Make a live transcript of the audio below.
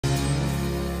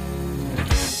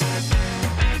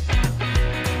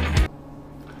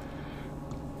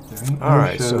All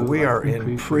right, so we are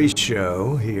in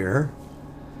pre-show here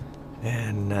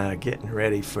and getting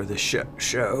ready for the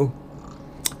show.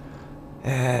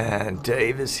 And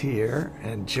Dave is here,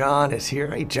 and John is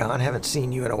here. Hey, John, haven't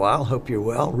seen you in a while. Hope you're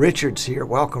well. Richard's here.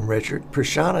 Welcome, Richard.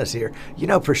 Prashana's here. You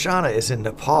know, Prashana is in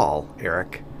Nepal,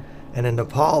 Eric. And in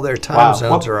Nepal, their time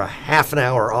zones are a half an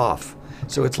hour off.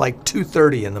 So it's like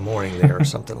 2:30 in the morning there or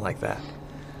something like that.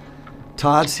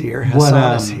 Todd's here.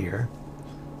 Hassan is here.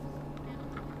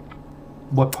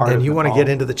 What part and of you Nepal? Want to get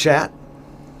into the chat?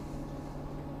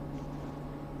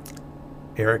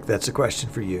 Eric, that's a question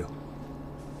for you.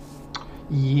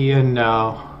 Yeah,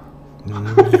 no. Yeah,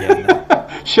 no.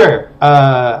 Sure,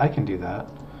 I can do that.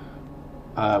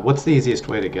 What's the easiest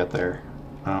way to get there?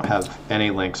 I don't have any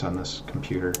links on this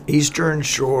computer. Eastern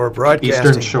Shore Broadcasting.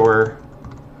 Eastern Shore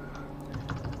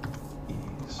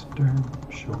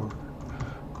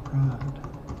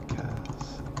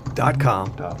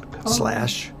Broadcast.com /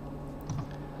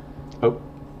 Oh,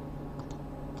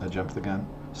 I jumped the gun.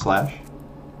 /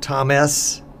 Tom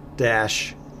S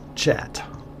 -chat.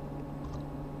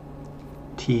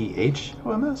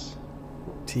 THOMS?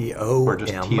 TOM. Or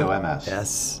just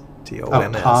TOMS? TOMS.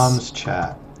 Oh, Tom's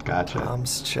chat. Gotcha.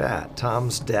 Tom's chat.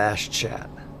 Tom's dash chat.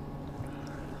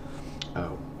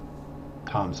 Oh.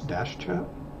 Tom's dash chat?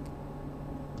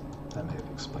 That may have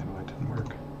explained why it didn't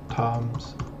work.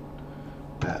 Tom's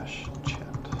dash chat.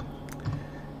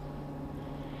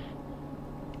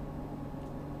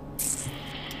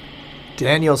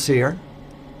 Daniel's here.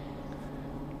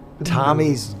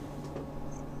 Tommy's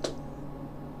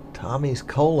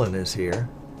colon is here.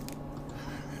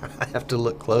 I have to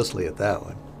look closely at that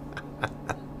one.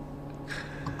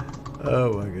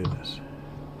 Oh my goodness.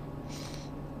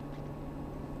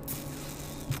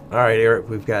 All right, Eric,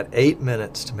 we've got 8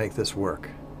 minutes to make this work.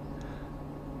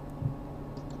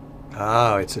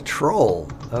 Oh, it's a troll.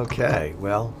 Okay,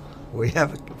 well, we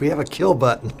have a kill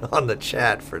button on the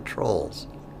chat for trolls.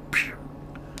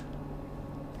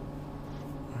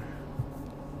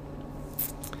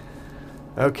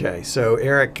 Okay, so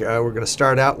Eric, we're going to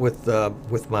start out with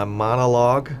my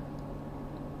monologue,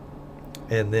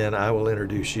 and then I will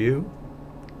introduce you,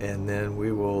 and then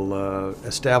we will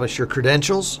establish your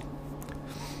credentials.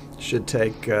 Should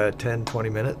take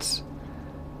 10-20 minutes,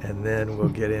 and then we'll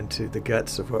get into the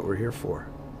guts of what we're here for.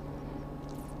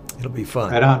 It'll be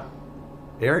fun. Right on.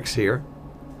 Eric's here.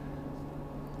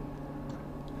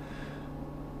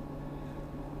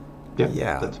 Yep,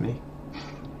 yeah, that's me.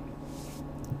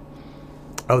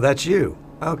 Oh, that's you.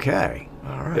 Okay.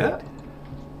 All right. Yeah.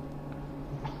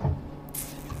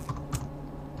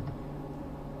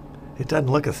 It doesn't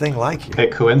look a thing like you. A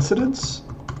coincidence?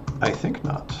 I think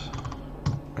not.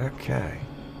 Okay.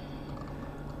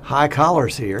 High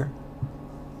Collar's here.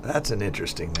 That's an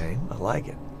interesting name. I like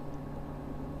it.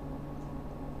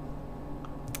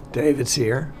 David's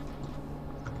here.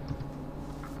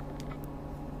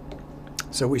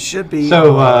 So we should be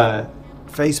on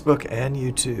Facebook and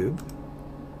YouTube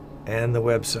and the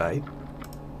website.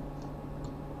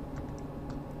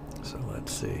 So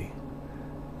let's see.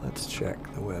 Let's check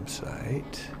the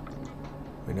website.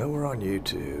 We know we're on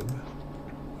YouTube.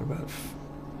 What about...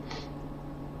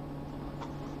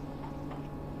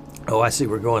 Oh, I see.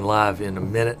 We're going live in a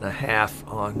minute and a half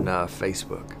on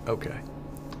Facebook. Okay.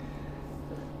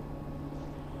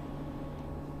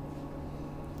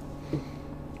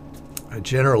 I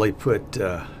generally put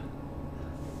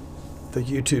the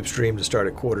YouTube stream to start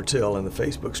at 1/4 and the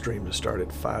Facebook stream to start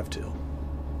at 5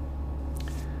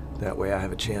 That way I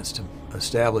have a chance to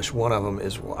establish one of them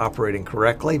is operating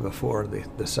correctly before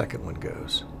the second one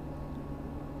goes.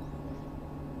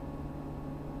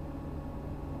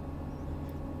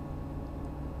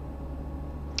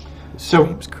 So,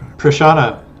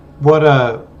 Prashana,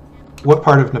 what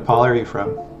part of Nepal are you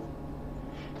from?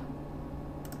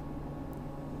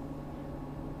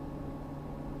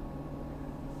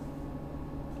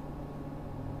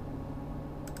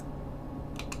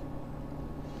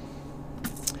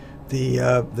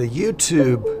 The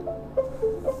YouTube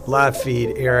live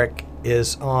feed, Eric,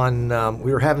 is on.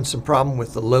 We were having some problem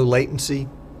with the low latency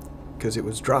because it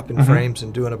was dropping frames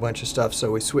and doing a bunch of stuff.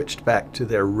 So we switched back to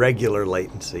their regular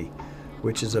latency,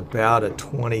 which is about a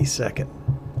 20-second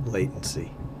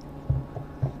latency.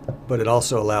 But it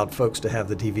also allowed folks to have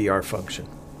the DVR function,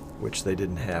 which they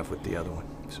didn't have with the other one.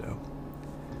 So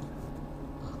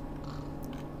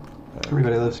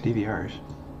everybody loves DVRs.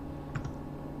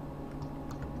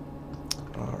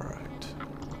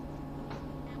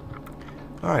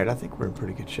 All right, I think we're in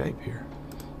pretty good shape here.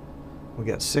 We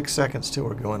got 6 seconds till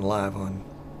we're going live on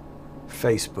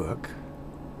Facebook,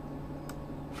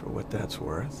 for what that's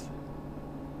worth.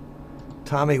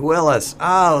 Tommy Willis.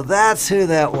 Oh, that's who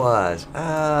that was.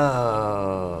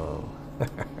 Oh.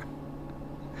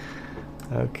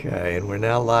 Okay, and we're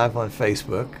now live on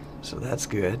Facebook, so that's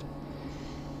good.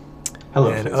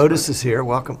 Hello, and Facebook. Otis is here.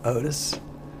 Welcome, Otis.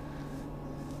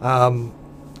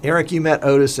 Eric, you met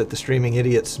Otis at the Streaming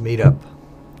Idiots meetup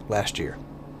last year.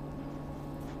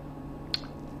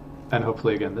 And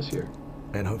hopefully again this year.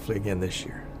 And hopefully again this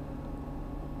year.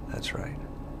 That's right.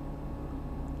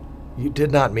 You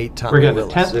did not meet Tommy We're getting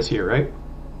Willis. a tent this year, right?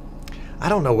 I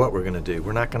don't know what we're going to do.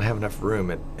 We're not going to have enough room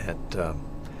at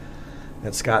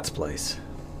Scott's place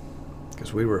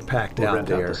because we were packed We'll out rent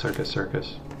there. out the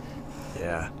circus.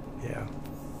 Yeah.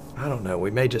 I don't know.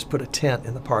 We may just put a tent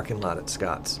in the parking lot at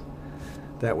Scott's.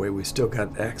 That way we still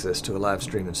got access to a live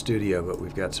streaming studio, but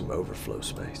we've got some overflow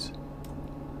space.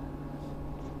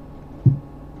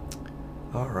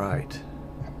 All right.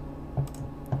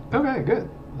 Okay, good.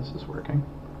 This is working.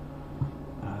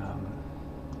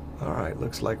 All right.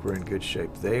 Looks like we're in good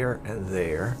shape there and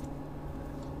there.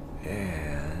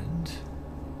 And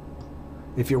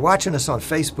if you're watching us on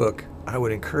Facebook, I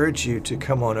would encourage you to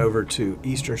come on over to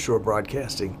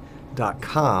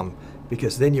easternshorebroadcasting.com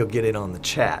because then you'll get in on the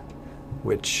chat,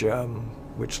 which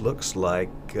looks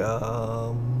like,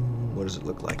 what does it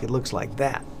look like? It looks like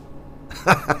that.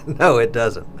 No, it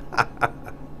doesn't.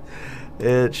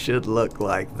 It should look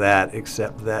like that,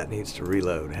 except that needs to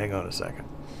reload. Hang on a second.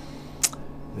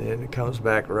 Then it comes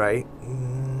back right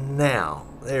now.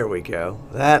 There we go.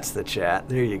 That's the chat.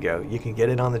 There you go. You can get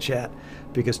in on the chat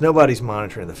because nobody's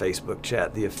monitoring the Facebook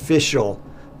chat. The official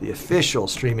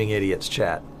Streaming Idiots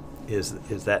chat is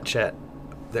that chat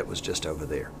that was just over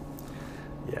there.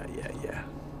 Yeah.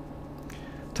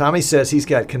 Tommy says he's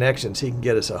got connections. He can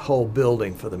get us a whole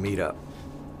building for the meetup.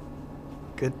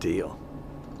 Good deal.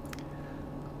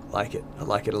 Like it. I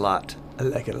like it a lot. I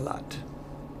like it a lot.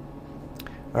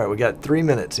 All right, we got 3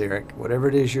 minutes, Eric. Whatever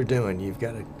it is you're doing, you've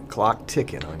got a clock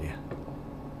ticking on you.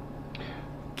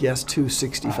 Guest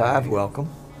 265, welcome.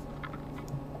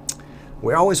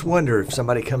 We always wonder if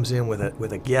somebody comes in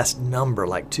with a guest number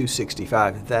like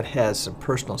 265, if that has some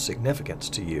personal significance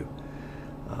to you.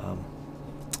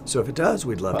 So if it does,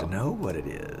 we'd love to know what it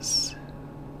is.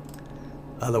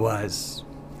 Otherwise,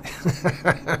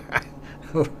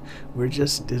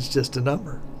 it's just a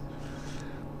number.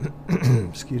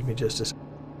 Excuse me just a second.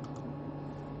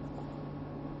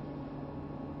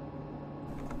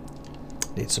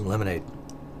 Need some lemonade.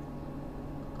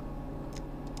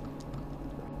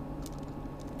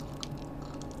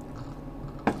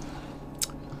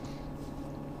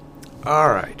 All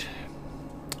right.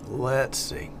 Let's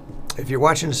see. If you're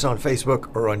watching us on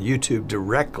Facebook or on YouTube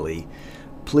directly,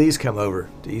 please come over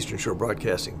to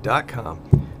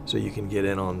easternshorebroadcasting.com so you can get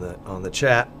in on the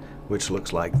chat, which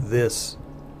looks like this.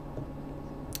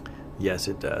 Yes,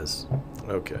 it does.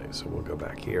 Okay, so we'll go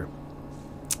back here.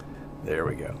 There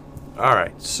we go. All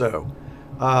right, so,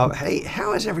 hey,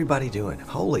 how is everybody doing?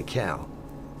 Holy cow.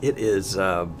 It is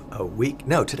a week.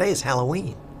 No, today is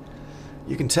Halloween.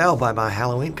 You can tell by my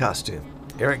Halloween costume.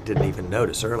 Eric didn't even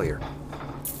notice earlier.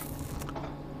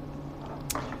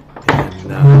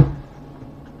 And,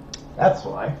 that's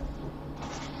why.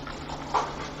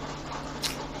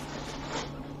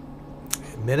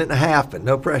 A minute and a half, but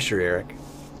no pressure, Eric.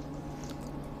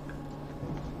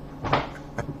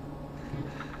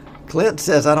 Clint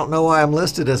says, I don't know why I'm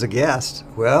listed as a guest.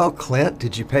 Well, Clint,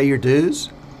 did you pay your dues?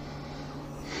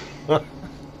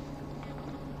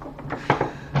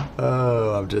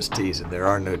 Oh, I'm just teasing. There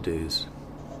are no dues.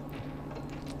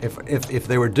 If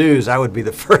there were dues, I would be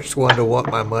the first one to want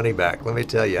my money back. Let me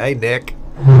tell you. Hey, Nick.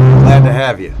 Glad to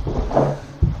have you.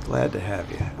 Glad to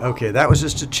have you. Okay, that was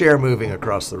just a chair moving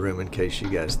across the room in case you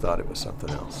guys thought it was something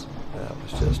else. That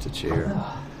was just a chair.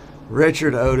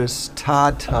 Richard, Otis,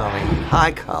 Todd, Tommy,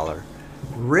 High Collar,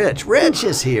 Rich. Rich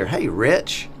is here. Hey,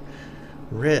 Rich.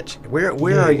 Rich,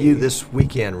 where are you this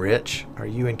weekend, Rich? Are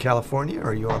you in California or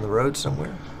are you on the road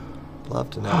somewhere? Love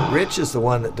to know. Rich is the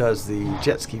one that does the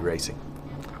jet ski racing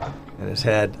and has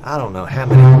had, I don't know how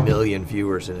many million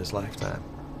viewers in his lifetime.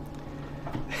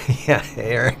 Yeah,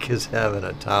 Eric is having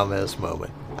a Tom S.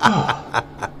 moment.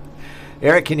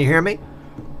 Eric, can you hear me?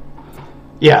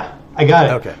 Yeah, I got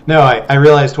it. Okay. No, I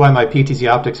realized why my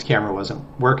PTZ Optics camera wasn't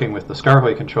working with the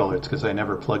Scarhoy controller. It's because I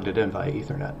never plugged it in via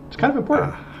Ethernet. It's kind of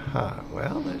important.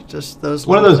 Well, there's just those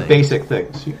one of those things. basic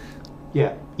things.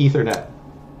 Yeah, Ethernet.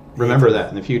 Remember that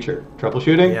in the future.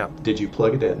 Troubleshooting? Yeah. Did you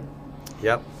plug it in?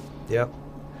 Yep.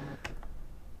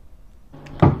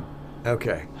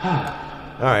 Okay.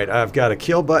 All right, I've got a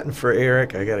kill button for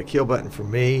Eric. I got a kill button for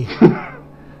me.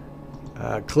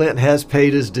 Clint has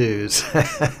paid his dues.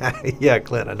 Yeah,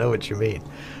 Clint, I know what you mean.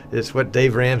 It's what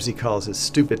Dave Ramsey calls his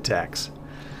stupid tax.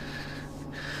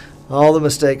 All the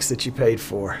mistakes that you paid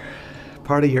for.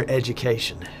 Part of your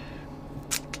education.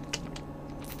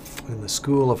 In the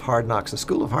School of Hard Knocks. The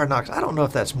School of Hard Knocks, I don't know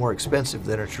if that's more expensive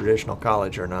than a traditional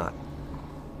college or not.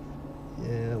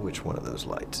 Yeah, which one of those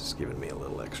lights is giving me a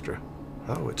little extra?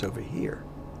 Oh, it's over here.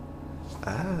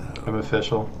 Oh. I'm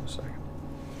official. 1 second.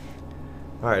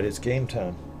 All right, it's game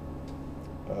time.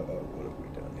 Uh-oh, what have we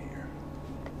done here?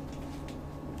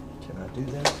 Can I do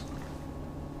this?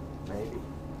 Maybe.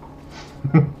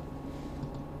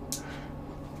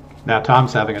 Now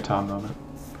Tom's having a Tom moment.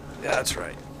 Yeah, that's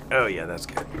right. Oh, yeah, that's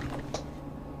good.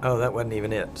 Oh, that wasn't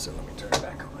even it, so let me turn it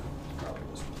back on. Probably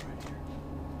this one right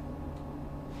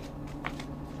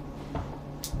here.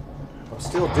 I'm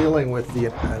still dealing with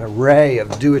an array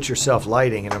of do-it-yourself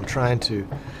lighting, and I'm trying to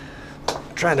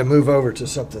move over to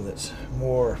something that's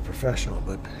more professional,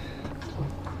 but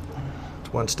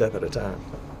it's one step at a time.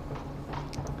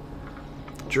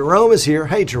 Jerome is here.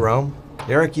 Hey, Jerome.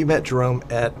 Eric, you met Jerome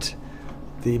at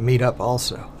the meetup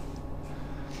also.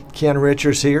 Ken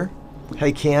Richards here.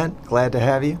 Hey, Ken. Glad to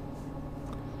have you.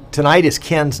 Tonight is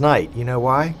Ken's night. You know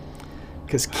why?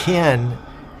 Because Ken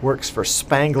works for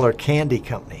Spangler Candy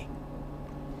Company,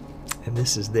 and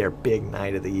this is their big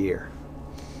night of the year.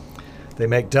 They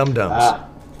make Dum-Dums.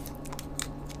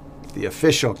 The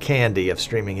official candy of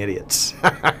Streaming Idiots.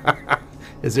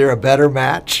 Is there a better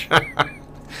match?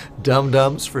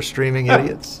 Dum-Dums for Streaming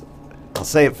Idiots. I'll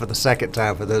say it for the second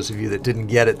time for those of you that didn't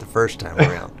get it the first time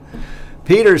around.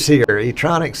 Peter's here.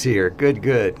 Etronic's here. Good,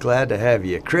 good. Glad to have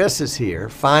you. Chris is here.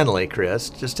 Finally,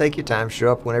 Chris. Just take your time.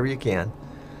 Show up whenever you can.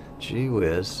 Gee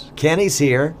whiz. Kenny's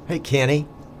here. Hey, Kenny.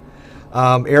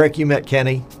 Eric, you met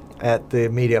Kenny at the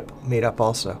meetup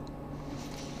also.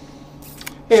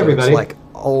 Hey, everybody. It's like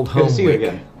old home Good to see week. you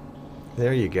again.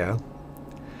 There you go.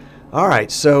 All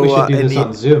right, so we should do this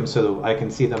on Zoom so that I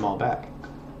can see them all back.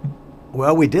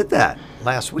 Well, we did that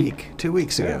last week, 2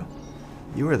 weeks ago.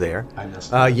 You were there. I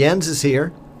missed that. Jens is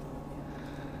here.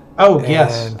 Oh,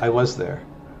 yes, I was there.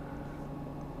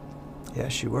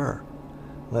 Yes, you were.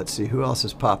 Let's see, who else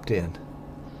has popped in?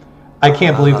 I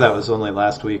can't believe that was only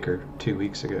last week or 2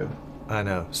 weeks ago. I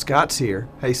know. Scott's here.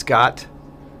 Hey, Scott.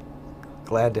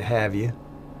 Glad to have you.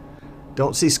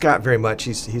 Don't see Scott very much.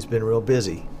 He's been real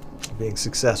busy, being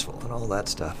successful and all that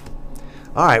stuff.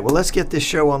 All right, well, let's get this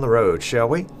show on the road, shall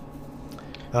we?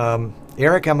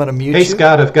 Eric, I'm going to mute you. Hey,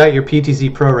 Scott, I've got your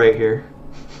PTZ Pro right here.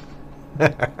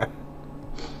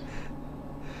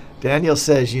 Daniel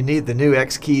says you need the new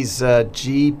X-Keys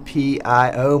GPIO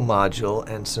module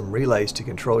and some relays to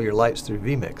control your lights through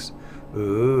vMix.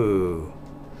 Ooh.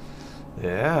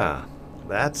 Yeah,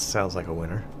 that sounds like a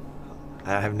winner.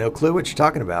 I have no clue what you're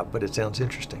talking about, but it sounds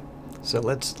interesting. So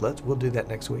we'll do that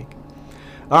next week.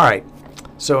 All right.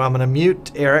 So I'm going to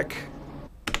mute Eric,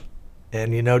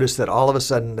 and you notice that all of a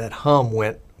sudden that hum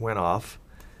went off,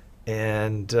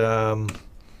 and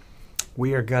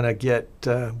we're going to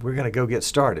go get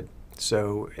started.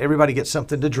 So everybody get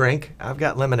something to drink. I've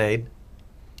got lemonade.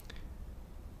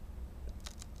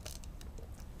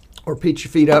 Or peach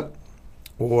your feet up,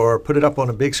 or put it up on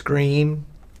a big screen.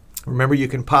 Remember, you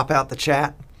can pop out the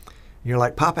chat. You're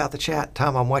like, pop out the chat,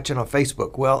 Tom, I'm watching on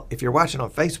Facebook. Well, if you're watching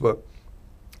on Facebook,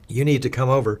 you need to come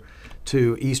over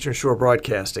to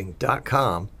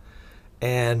easternshorebroadcasting.com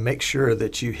and make sure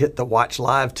that you hit the Watch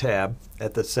Live tab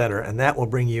at the center, and that will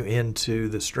bring you into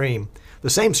the stream,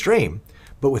 the same stream,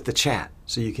 but with the chat,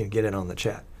 so you can get in on the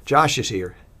chat. Josh is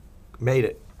here. Made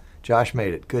it. Josh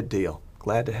made it. Good deal.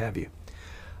 Glad to have you.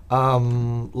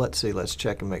 Let's see. Let's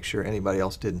check and make sure anybody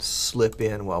else didn't slip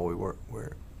in while we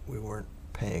weren't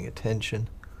paying attention.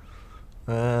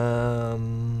 I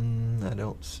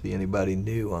don't see anybody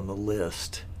new on the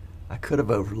list. I could have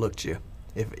overlooked you.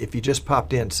 If you just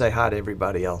popped in, say hi to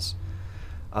everybody else.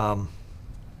 And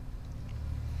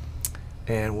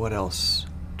what else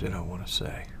did I want to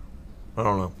say? I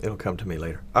don't know. It'll come to me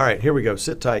later. All right, here we go.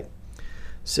 Sit tight.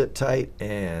 Sit tight,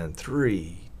 and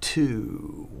 3,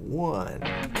 2,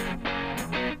 1.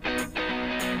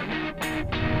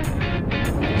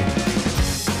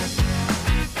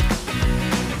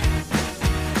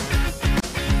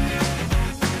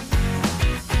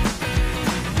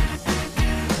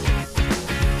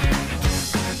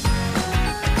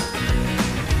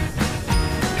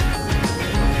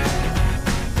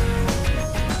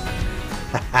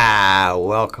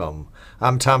 Welcome.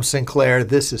 I'm Tom Sinclair.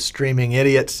 This is Streaming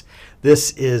Idiots.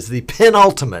 This is the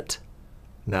penultimate,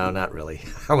 no, not really.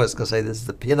 I was going to say this is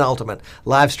the penultimate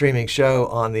live streaming show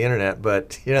on the internet,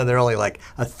 but you know, there are only like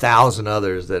 1,000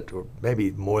 others that, or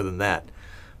maybe more than that,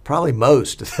 probably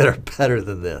most that are better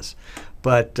than this.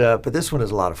 But this one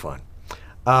is a lot of fun.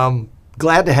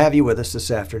 Glad to have you with us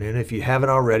this afternoon. If you haven't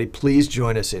already, please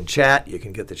join us in chat. You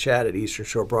can get the chat at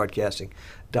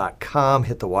easternshorebroadcasting.com.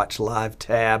 Hit the Watch Live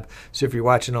tab. So if you're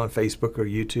watching on Facebook or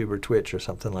YouTube or Twitch or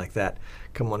something like that,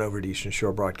 come on over to Eastern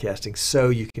Shore Broadcasting so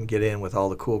you can get in with all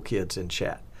the cool kids in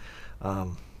chat.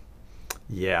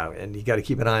 Yeah, and you got to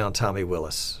keep an eye on Tommy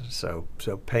Willis. So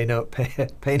pay no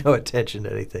attention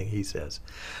to anything he says.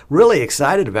 Really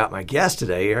excited about my guest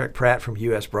today, Eric Pratt from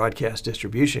U.S. Broadcast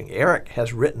Distribution. Eric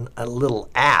has written a little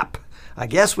app. I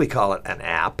guess we call it an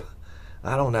app.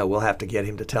 I don't know. We'll have to get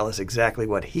him to tell us exactly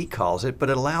what he calls it, but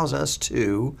it allows us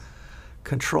to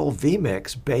control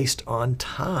vMix based on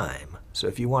time. So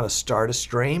if you want to start a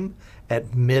stream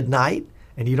at midnight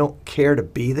and you don't care to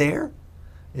be there,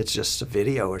 it's just a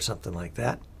video or something like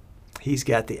that, he's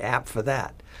got the app for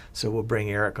that. So we'll bring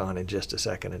Eric on in just a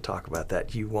second and talk about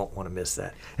that. You won't want to miss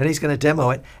that. And he's going to demo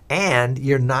it, and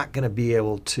you're not going to be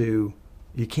able to,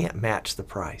 you can't match the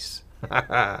price.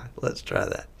 Let's try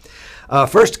that.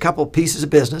 First, a couple pieces of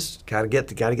business. Got to get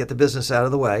the business out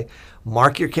of the way.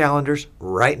 Mark your calendars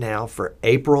right now for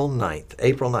April 9th.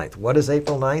 April 9th. What is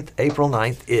April 9th? April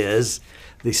 9th is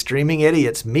the Streaming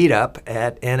Idiots meetup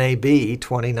at NAB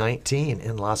 2019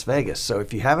 in Las Vegas. So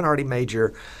if you haven't already made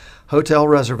your hotel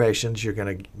reservations, you're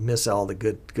going to miss all the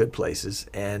good places,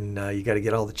 and you got to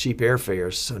get all the cheap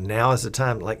airfares. So now is the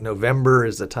time, like November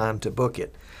is the time to book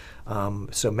it.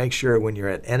 So make sure when you're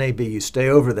at NAB, you stay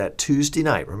over that Tuesday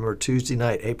night. Remember, Tuesday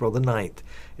night, April the 9th,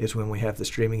 is when we have the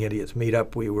Streaming Idiots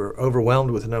meetup. We were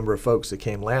overwhelmed with the number of folks that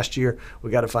came last year.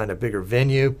 We got to find a bigger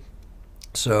venue.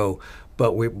 So,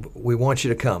 but we want you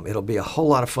to come. It'll be a whole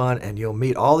lot of fun, and you'll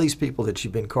meet all these people that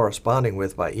you've been corresponding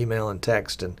with by email and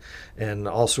text and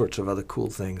all sorts of other cool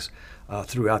things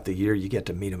throughout the year. You get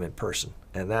to meet them in person,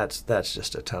 and that's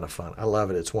just a ton of fun. I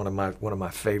love it. It's one of my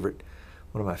favorite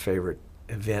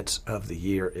events of the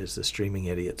year is the Streaming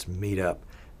Idiots meetup,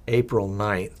 April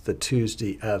 9th, the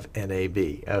Tuesday of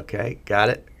NAB. Okay, got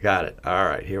it? Got it. All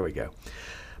right, here we go.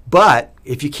 But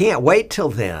if you can't wait till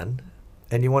then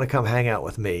and you want to come hang out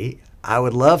with me, I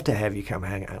would love to have you come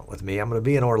hang out with me. I'm going to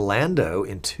be in Orlando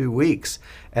in 2 weeks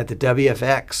at the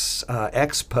WFX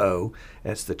Expo.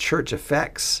 It's the Church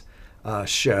Effects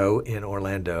show in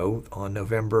Orlando on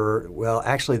November. Well,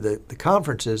 actually, the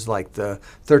conference is like the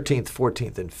 13th,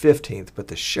 14th, and 15th, but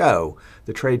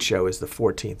the trade show, is the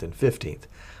 14th and 15th.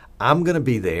 I'm going to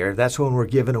be there. That's when we're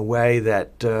giving away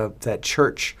that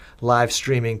church live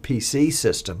streaming PC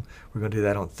system. We're going to do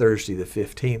that on Thursday the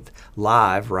 15th,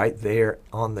 live right there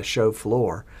on the show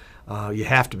floor. You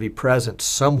have to be present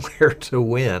somewhere to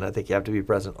win. I think you have to be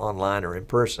present online or in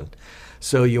person.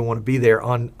 So you'll want to be there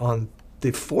on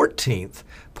the 14th.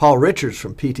 Paul Richards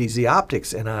from PTZ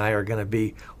Optics and I are going to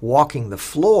be walking the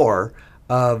floor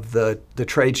of the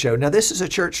trade show. Now, this is a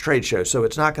church trade show, so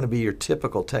it's not going to be your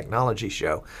typical technology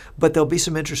show, but there'll be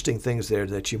some interesting things there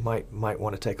that you might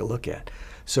want to take a look at.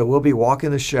 So we'll be walking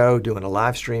the show, doing a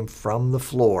live stream from the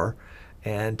floor,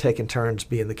 and taking turns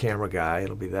being the camera guy.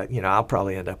 It'll be that, I'll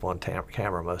probably end up on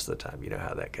camera most of the time. You know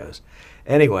how that goes.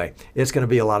 Anyway, it's going to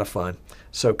be a lot of fun.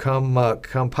 So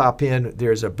come pop in.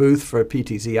 There's a booth for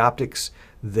PTZ Optics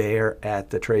there at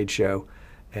the trade show,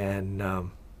 and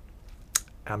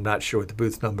I'm not sure what the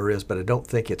booth number is, but I don't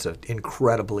think it's an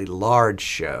incredibly large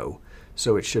show,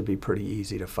 so it should be pretty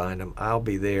easy to find them. I'll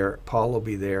be there. Paul will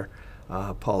be there.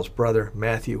 Paul's brother,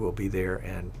 Matthew, will be there,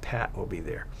 and Pat will be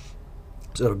there.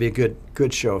 So it'll be a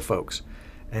good show of folks,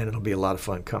 and it'll be a lot of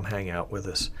fun. Come hang out with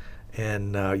us.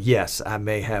 And yes, I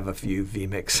may have a few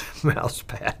vMix mouse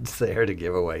pads there to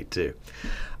give away too.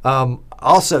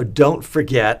 Also, don't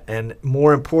forget, and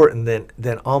more important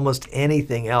than almost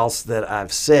anything else that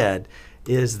I've said,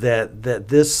 is that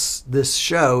this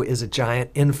show is a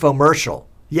giant infomercial.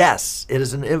 Yes, it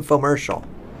is an infomercial.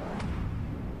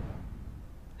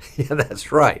 Yeah,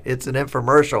 that's right. It's an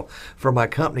infomercial for my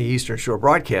company, Eastern Shore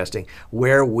Broadcasting,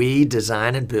 where we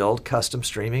design and build custom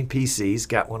streaming PCs.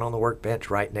 Got one on the workbench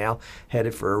right now,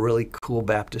 headed for a really cool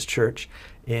Baptist church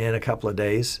in a couple of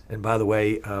days. And by the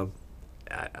way,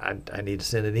 I need to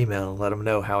send an email and let them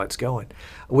know how it's going.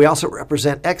 We also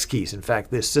represent X keys. In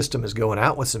fact, this system is going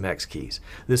out with some X keys.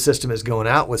 This system is going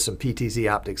out with some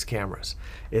PTZ Optics cameras.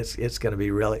 It's going to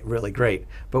be really, really great.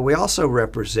 But we also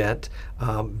represent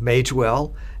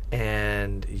Magewell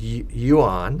and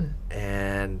Yuan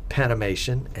and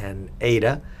Penimation and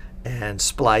Ada and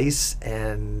Splice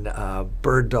and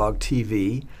Bird Dog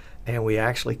TV. And we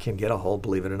actually can get a hold,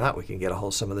 believe it or not, we can get a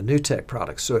hold of some of the new tech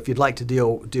products. So if you'd like to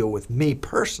deal with me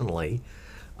personally,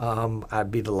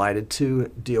 I'd be delighted to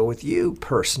deal with you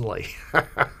personally.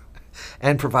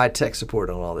 and provide tech support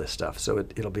on all this stuff. So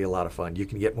it'll be a lot of fun. You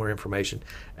can get more information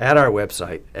at our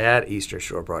website at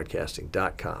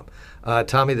easternshorebroadcasting.com.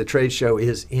 Tommy, the trade show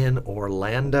is in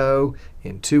Orlando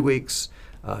in 2 weeks,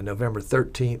 November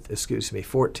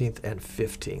 14th and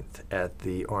 15th at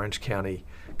the Orange County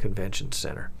Convention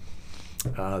Center.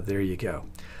 There you go.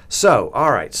 So,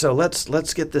 all right, so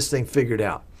let's get this thing figured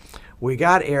out. We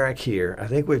got Eric here. I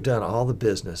think we've done all the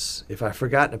business. If I've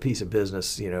forgotten a piece of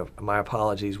business, my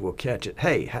apologies. We'll catch it.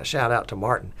 Hey, shout out to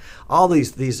Martin. All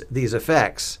these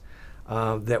effects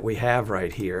that we have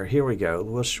right here. Here we go.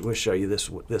 We'll show you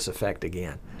this effect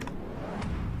again.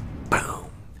 Boom.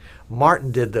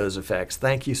 Martin did those effects.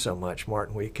 Thank you so much,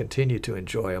 Martin. We continue to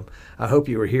enjoy them. I hope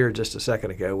you were here just a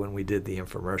second ago when we did the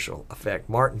infomercial effect.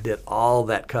 Martin did all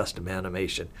that custom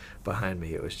animation behind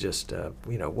me. It was just,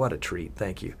 what a treat.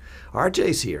 Thank you.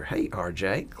 RJ's here. Hey,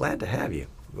 RJ, glad to have you.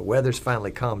 The weather's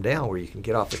finally calmed down where you can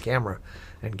get off the camera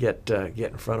and get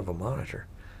in front of a monitor.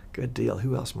 Good deal.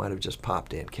 Who else might have just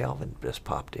popped in? Calvin just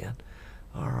popped in.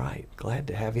 All right. Glad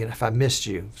to have you. And if I missed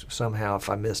you somehow, if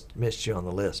I missed you on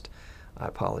the list, I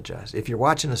apologize. If you're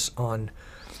watching us on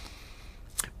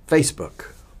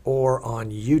Facebook or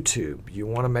on YouTube, you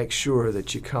want to make sure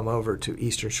that you come over to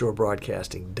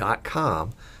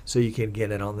easternshorebroadcasting.com so you can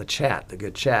get it on the chat, the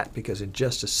good chat, because in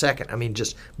just a second,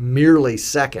 just merely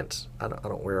seconds, I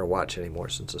don't wear a watch anymore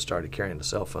since I started carrying the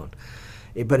cell phone,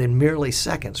 but in merely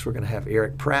seconds, we're going to have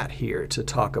Eric Pratt here to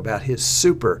talk about his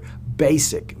super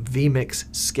basic vMix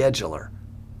scheduler.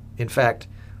 In fact,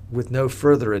 with no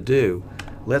further ado,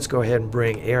 let's go ahead and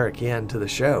bring Eric into the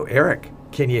show. Eric,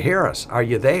 can you hear us? Are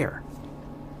you there?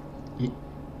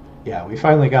 Yeah, we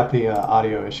finally got the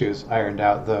audio issues ironed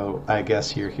out, though I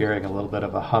guess you're hearing a little bit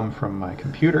of a hum from my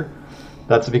computer.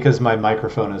 That's because my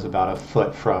microphone is about a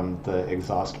foot from the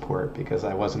exhaust port because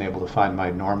I wasn't able to find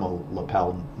my normal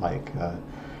lapel mic.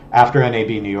 After NAB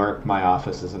New York, my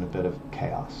office is in a bit of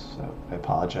chaos, so I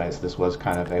apologize. This was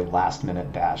kind of a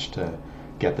last-minute dash to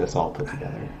get this all put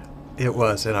together. It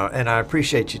was, and I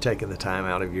appreciate you taking the time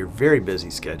out of your very busy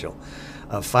schedule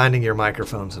of finding your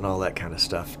microphones and all that kind of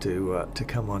stuff to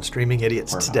come on Streaming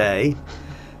Idiots today.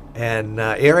 And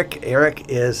Eric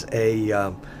is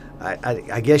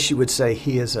I guess you would say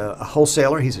he is a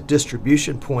wholesaler. He's a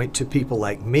distribution point to people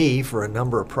like me for a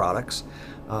number of products.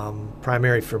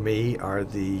 Primary for me are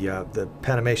the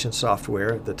Panimation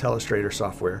software, the Telestrator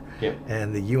software,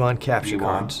 and the Yuan capture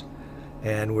cards.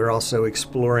 And we're also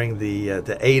exploring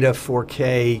the Ada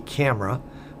 4K camera,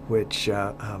 which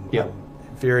I'm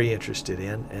very interested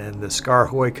in, and the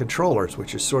Scarhoy controllers,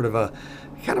 which is sort of a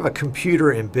kind of a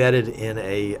computer embedded in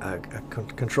a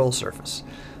control surface.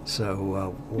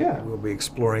 So we'll be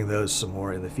exploring those some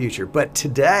more in the future. But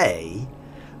today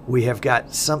we have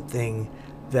got something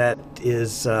that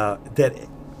is that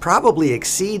probably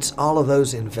exceeds all of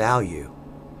those in value,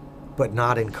 but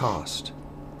not in cost.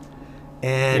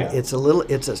 And it's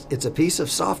a piece of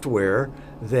software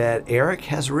that Eric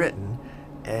has written,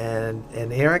 and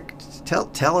Eric,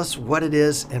 tell us what it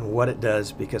is and what it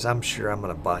does, because I'm sure I'm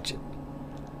going to botch it.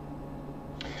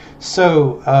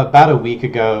 So about a week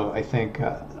ago, I think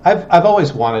I've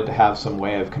always wanted to have some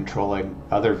way of controlling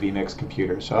other vMix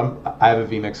computers. So I have a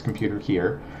vMix computer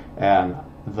here, and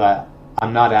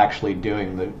I'm not actually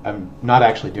doing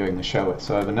the show with.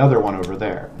 So I have another one over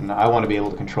there, and I want to be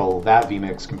able to control that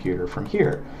vMix computer from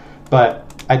here.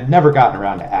 But I'd never gotten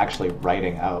around to actually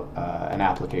writing out an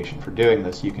application for doing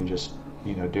this. You can just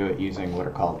do it using what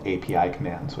are called API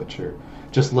commands, which are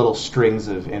just little strings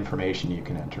of information you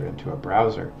can enter into a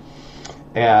browser.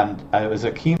 And it was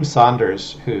Akeem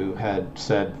Saunders who had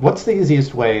said, "What's the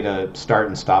easiest way to start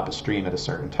and stop a stream at a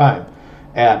certain time?"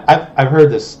 And I've heard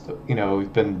this,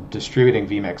 we've been distributing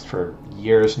vMix for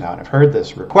years now, and I've heard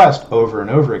this request over and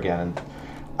over again.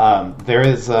 There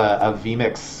is a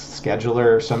vMix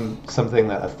scheduler, something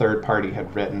that a third party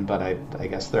had written, but I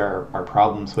guess there are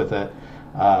problems with it.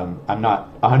 I'm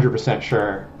not 100%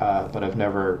 sure, but I've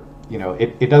never,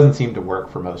 it doesn't seem to work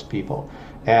for most people.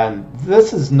 And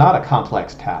this is not a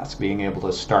complex task, being able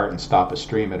to start and stop a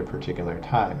stream at a particular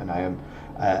time. And I am,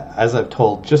 as I've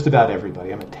told just about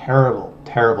everybody, I'm a terrible,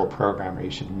 terrible programmer.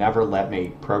 You should never let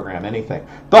me program anything.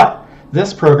 But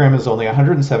this program is only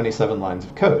 177 lines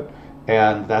of code.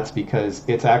 And that's because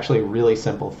it's actually a really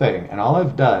simple thing. And all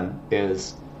I've done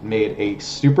is made a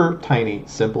super tiny,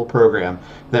 simple program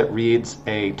that reads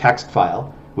a text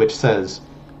file, which says,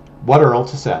 what are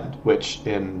ultisend, which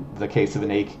in the case of an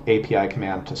API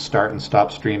command to start and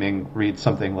stop streaming reads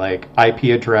something like IP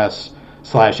address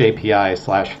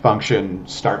 /API/function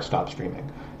start stop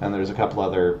streaming. And there's a couple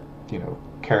other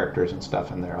characters and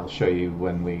stuff in there. I'll show you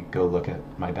when we go look at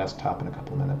my desktop in a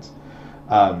couple of minutes.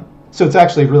 So it's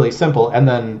actually really simple. And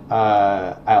then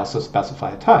I also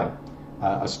specify a time,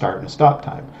 a start and a stop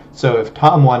time. So if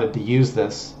Tom wanted to use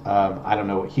this, I don't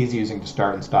know what he's using to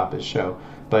start and stop his show,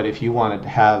 but if you wanted to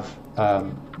have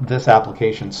this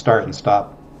application start and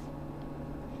stop,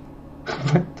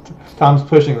 Tom's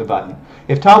pushing the button.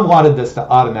 If Tom wanted this to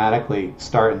automatically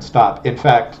start and stop, in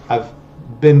fact, I've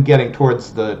been getting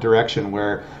towards the direction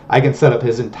where I can set up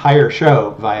his entire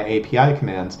show via API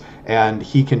commands, and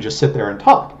he can just sit there and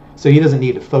talk. So he doesn't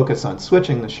need to focus on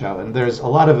switching the show. And there's a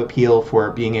lot of appeal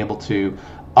for being able to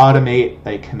automate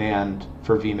a command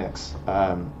for vMix.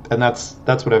 And that's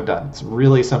what I've done. It's a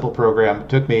really simple program.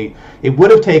 It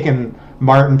would have taken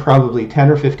Martin probably 10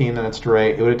 or 15 minutes to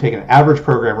write. It would have taken an average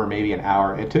programmer maybe an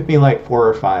hour. It took me like 4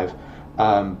 or 5.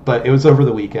 But it was over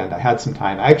the weekend. I had some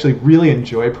time. I actually really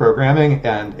enjoy programming,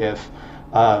 and if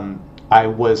I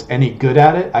was any good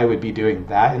at it, I would be doing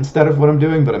that instead of what I'm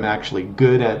doing, but I'm actually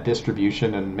good at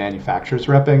distribution and manufacturers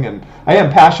repping, and I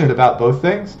am passionate about both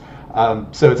things.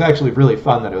 So it's actually really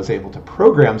fun that I was able to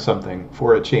program something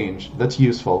for a change that's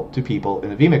useful to people in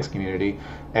the vMix community,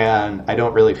 and I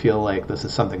don't really feel like this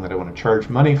is something that I want to charge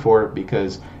money for,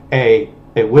 because A,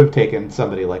 it would have taken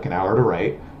somebody like an hour to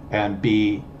write, and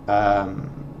B,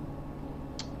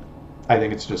 I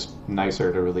think it's just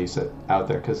nicer to release it out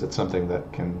there because it's something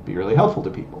that can be really helpful to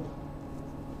people.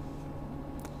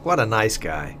 What a nice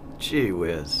guy. Gee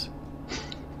whiz.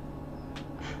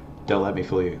 Don't let me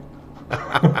fool you.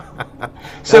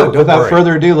 So, without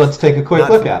further ado, let's take a quick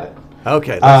look at it.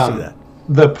 Okay, let's do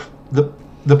that.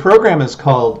 The program is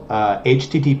called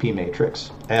HTTP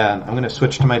Matrix, and I'm going to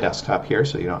switch to my desktop here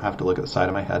so you don't have to look at the side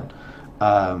of my head.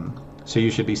 So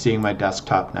you should be seeing my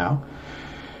desktop now.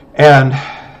 And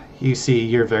you see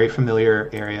your very familiar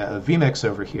area of vMix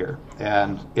over here.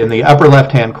 And in the upper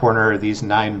left-hand corner are these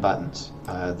 9 buttons.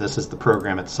 This is the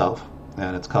program itself,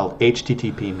 and it's called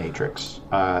HTTP Matrix.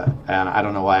 And I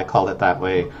don't know why I called it that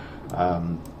way,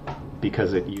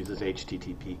 because it uses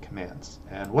HTTP commands.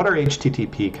 And what are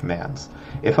HTTP commands?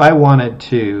 If I wanted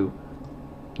to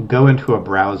go into a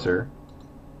browser,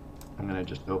 I'm going to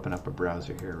just open up a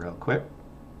browser here real quick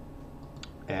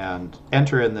and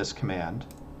enter in this command.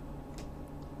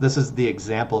 This is the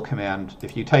example command.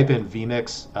 If you type in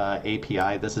vMix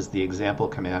API, this is the example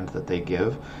command that they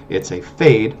give. It's a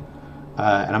fade,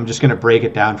 and I'm just going to break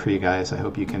it down for you guys. I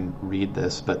hope you can read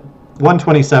this, but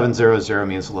 127.0.0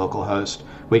 means localhost.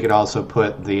 We could also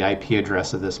put the IP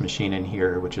address of this machine in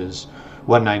here, which is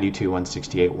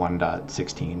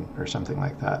 192.168.1.16 or something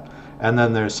like that. And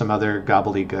then there's some other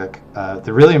gobbledygook.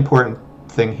 The really important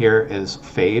thing here is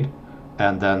fade,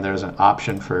 and then there's an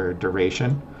option for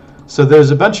duration. So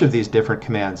there's a bunch of these different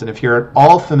commands, and if you're at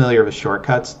all familiar with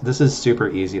shortcuts, this is super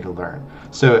easy to learn.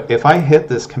 So if I hit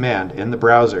this command in the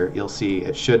browser, you'll see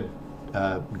it should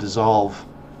dissolve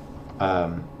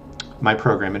my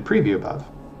program in preview above,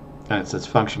 and it says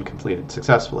function completed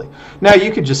successfully. Now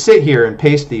you could just sit here and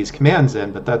paste these commands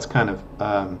in, but that's kind of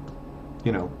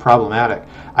problematic.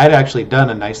 I'd actually done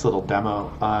a nice little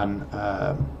demo on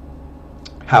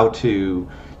how to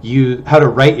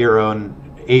write your own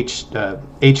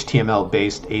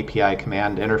HTML-based API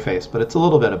command interface, but it's a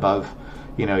little bit above,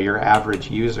 your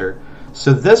average user.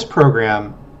 So this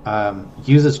program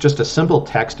uses just a simple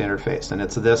text interface, and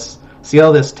it's this. See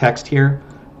all this text here?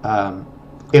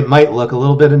 It might look a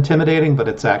little bit intimidating, but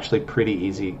it's actually pretty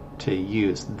easy to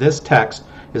use. This text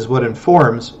is what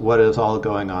informs what is all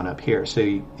going on up here.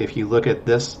 So if you look at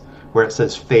this, where it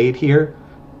says fade here,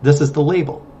 this is the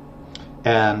label.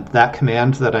 And that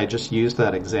command that I just used,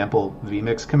 that example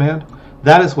vMix command,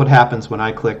 that is what happens when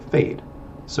I click fade.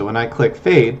 So when I click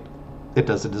fade, it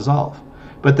does a dissolve.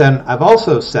 But then I've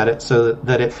also set it so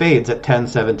that it fades at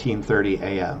 10:17:30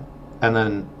 a.m. And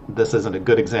then this isn't a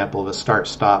good example of a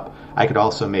start-stop. I could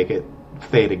also make it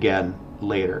fade again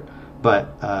later.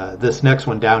 But this next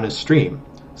one down is stream.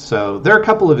 So there are a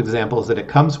couple of examples that it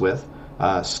comes with.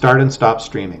 Start and stop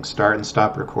streaming, start and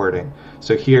stop recording.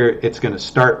 So here it's going to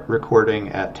start recording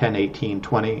at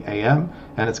 10:18:20 a.m.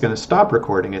 and it's going to stop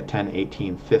recording at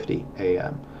 10:18:50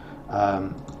 a.m.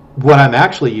 What I'm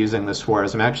actually using this for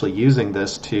is I'm actually using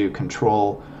this to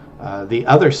control the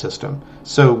other system.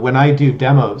 So when I do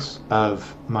demos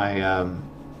of my,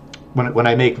 when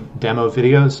I make demo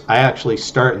videos, I actually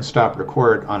start and stop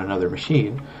record on another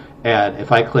machine. And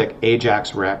if I click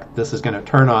Ajax Rec, this is going to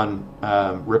turn on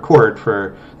record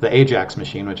for the Ajax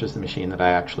machine, which is the machine that I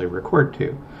actually record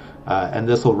to. And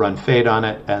this will run fade on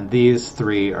it, and these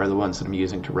 3 are the ones that I'm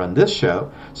using to run this show.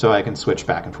 So I can switch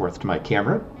back and forth to my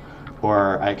camera,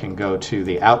 or I can go to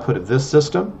the output of this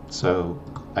system. So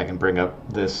I can bring up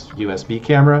this USB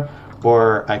camera,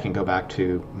 or I can go back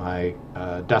to my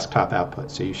desktop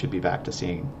output. So you should be back to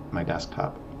seeing my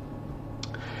desktop.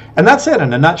 And that's it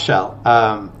in a nutshell.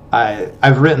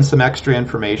 I've written some extra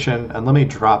information, and let me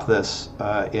drop this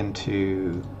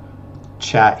into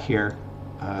chat here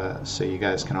so you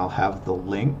guys can all have the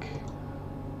link,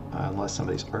 unless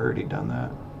somebody's already done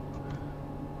that.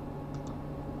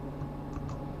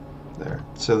 There.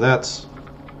 So that's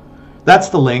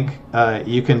the link.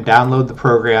 You can download the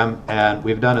program, and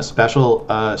we've done a special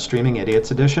Streaming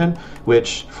Idiots edition,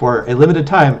 which for a limited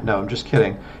time, no, I'm just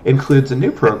kidding, includes a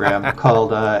new program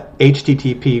called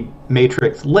HTTP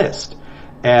Matrix List.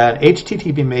 And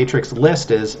HTTP Matrix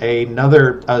List is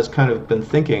another, I was kind of been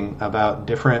thinking about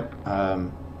different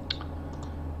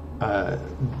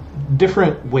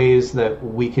ways that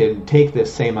we can take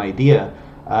this same idea.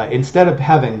 Instead of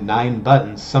having 9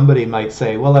 buttons, somebody might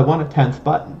say, well, I want a 10th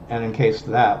button. And in case of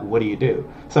that, what do?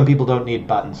 Some people don't need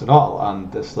buttons at all on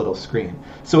this little screen.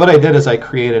 So what I did is I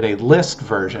created a list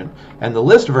version, and the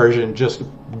list version just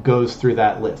goes through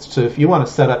that list. So if you want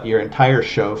to set up your entire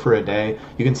show for a day,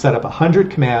 you can set up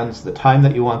 100 commands, the time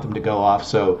that you want them to go off.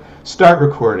 So start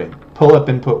recording, pull up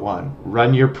input 1,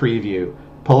 run your preview,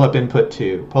 pull up input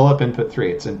 2, pull up input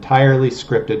 3. It's an entirely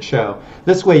scripted show.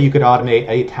 This way you could automate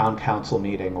a town council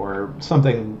meeting or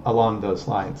something along those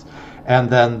lines. And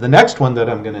then the next one that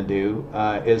I'm going to do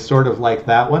is sort of like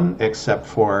that one, except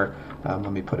for,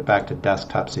 let me put it back to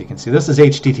desktop so you can see. This is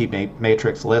HTTP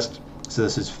Matrix List. So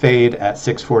this is fade at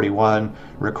 641,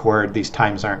 record. These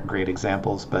times aren't great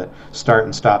examples, but start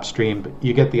and stop stream. But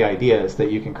you get the idea is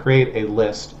that you can create a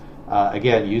list,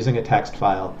 again, using a text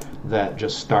file that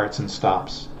just starts and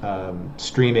stops,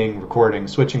 streaming, recording,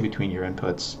 switching between your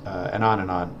inputs, and on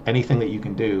and on. Anything that you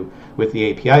can do with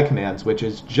the API commands, which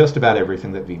is just about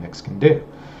everything that vMix can do.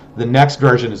 The next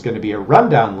version is going to be a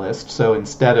rundown list, so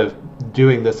instead of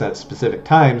doing this at specific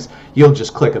times, you'll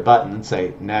just click a button and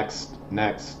say next,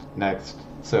 next, next,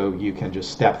 so you can just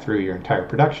step through your entire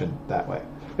production that way,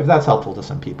 if that's helpful to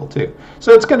some people too.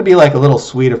 So it's going to be like a little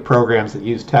suite of programs that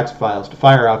use text files to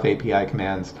fire off API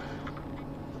commands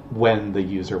when the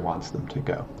user wants them to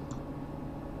go.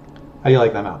 How do you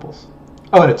like them apples?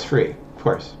 Oh, and it's free, of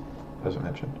course, as I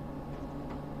mentioned.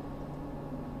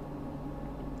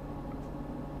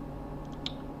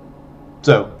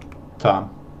 So,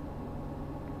 Tom.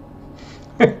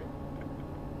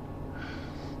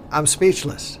 I'm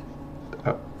speechless.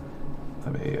 Oh,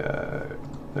 let me,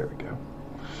 there we go.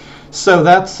 So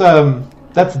that's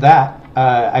that.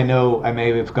 I know I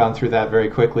may have gone through that very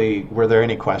quickly. Were there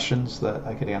any questions that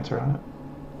I could answer on it?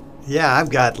 Yeah, I've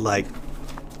got like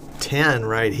 10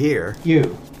 right here.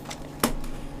 You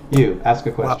ask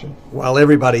a question. While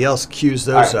everybody else queues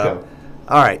those All right, up. go.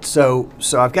 All right, so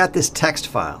I've got this text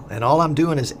file, and all I'm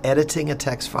doing is editing a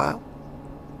text file.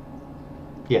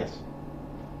 Yes.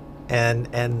 And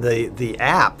the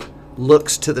app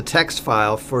looks to the text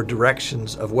file for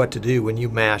directions of what to do when you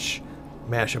mash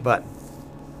a button.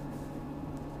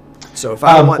 So if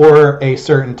I want, or a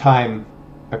certain time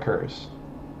occurs.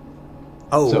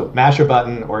 oh, So mash a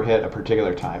button or hit a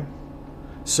particular time.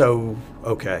 so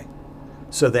okay,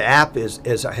 so the app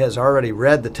has already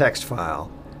read the text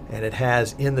file, and it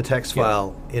has in the text Yes.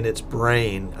 file in its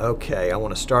brain, okay, I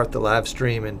want to start the live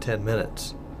stream in 10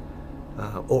 minutes.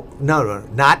 No,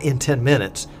 not in 10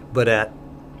 minutes, but at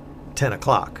 10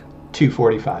 o'clock.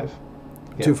 2:45.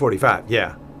 Yeah. 2:45,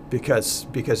 yeah. Because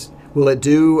will it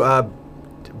do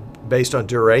based on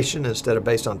duration instead of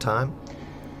based on time?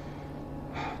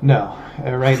 No,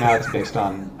 right now it's based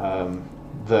on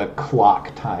the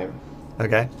clock time.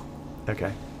 Okay.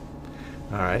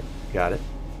 All right, got it.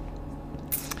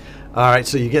 All right,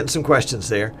 so you're getting some questions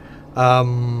there.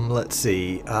 Let's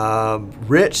see.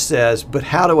 Rich says, but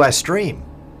how do I stream?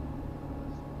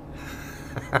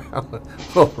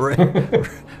 Oh,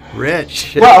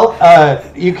 Rich.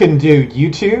 Well, you can do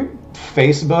YouTube,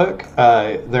 Facebook.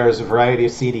 There's a variety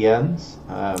of CDNs.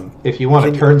 If you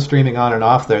want to turn streaming on and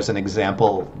off, there's an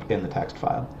example in the text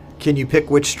file. Can you pick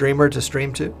which streamer to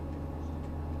stream to?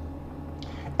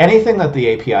 Anything that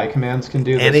the API commands can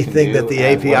do. Anything that the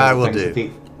API will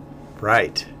do.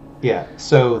 Right. Yeah,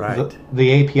 so Right.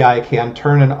 the API can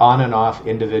turn on and off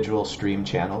individual stream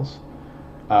channels.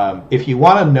 If you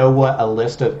want to know what a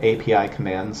list of API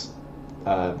commands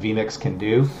vMix can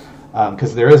do,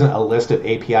 because there isn't a list of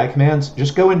API commands,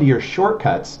 just go into your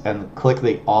shortcuts and click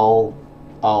the all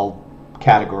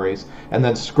categories, and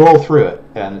then scroll through it,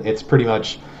 and it's pretty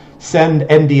much send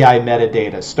NDI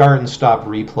metadata, start and stop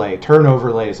replay, turn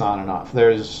overlays on and off.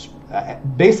 There's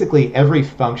basically every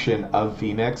function of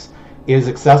vMix is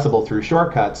accessible through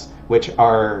shortcuts, which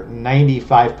are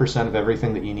 95% of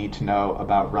everything that you need to know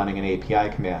about running an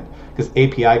API command. Because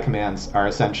API commands are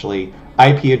essentially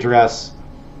IP address,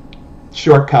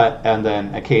 shortcut, and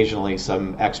then occasionally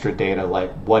some extra data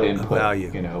like what input,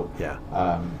 value.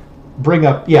 Bring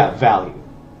up, value.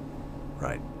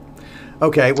 Right.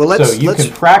 Okay, well, let's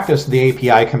can practice the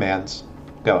API commands.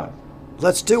 Go on.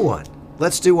 Let's do one.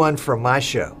 Let's do one from my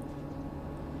show.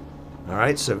 All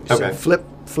right, so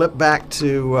flip back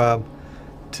to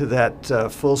that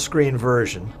full screen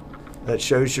version that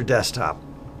shows your desktop.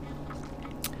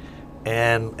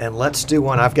 And let's do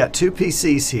one. I've got two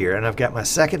PCs here, and I've got my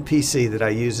second PC that I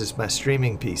use as my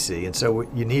streaming PC. And so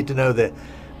you need to know the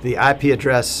IP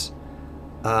address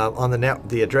on the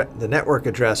network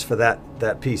address for that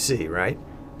PC, right?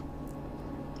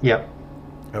 Yep.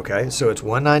 Okay, so it's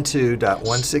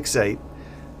 192.168.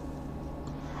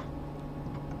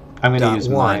 I'm going to use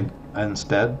mine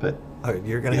instead, but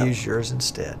you're going to use yours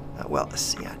instead. Well,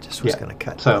 see, I just was going to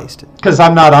cut and paste it because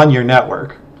I'm not on your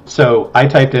network. So I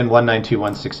typed in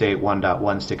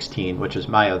 192.168.1.116, which is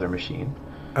my other machine.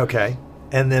 Okay,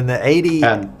 and then the 80.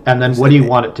 And then what do you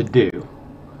want it to do?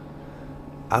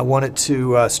 I want it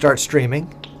to start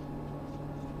streaming.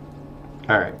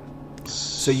 All right.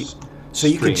 So you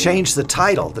can change the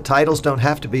title. The titles don't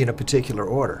have to be in a particular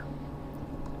order.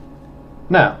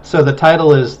 No. So the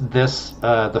title is this,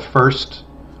 the first,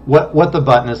 what the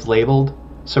button is labeled.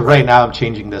 So right now I'm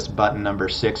changing this button number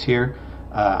 6 here.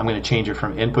 I'm going to change it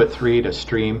from input 3 to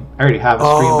stream. I already have a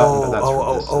stream button, but that's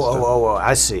for this system.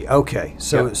 I see. Okay.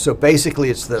 So basically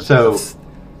it's the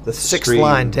sixth stream,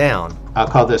 line down. I'll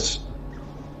call this,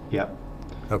 Okay.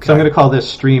 So I'm going to call this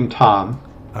stream Tom.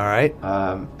 All right.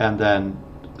 And then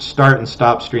start and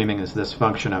stop streaming is this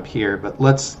function up here. But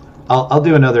I'll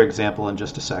do another example in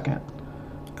just a second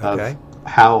of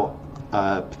how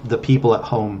the people at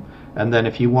home, and then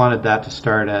if you wanted that to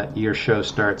start at, your show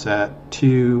starts at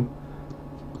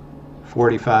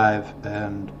 2:45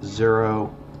 and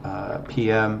 0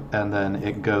 p.m. and then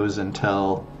it goes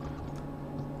until,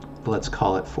 let's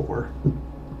call it 4.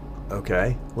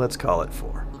 Okay, let's call it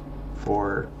 4.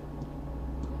 4:00.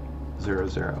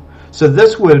 So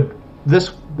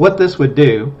what this would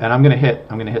do, and I'm gonna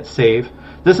hit save.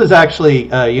 This is actually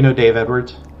Dave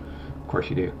Edwards. Of course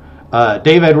you do.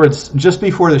 Dave Edwards, just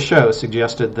before the show,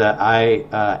 suggested that I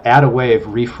add a way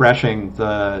of refreshing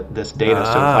this data.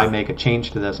 So if I make a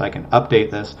change to this, I can update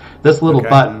this. This little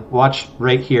button, watch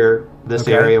right here, this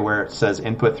area where it says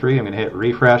input 3. I'm going to hit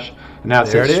refresh. And now it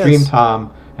says stream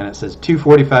Tom, and it says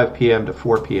 2:45 p.m. to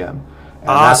 4 p.m. And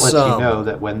that lets you know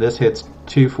that when this hits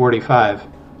 2:45,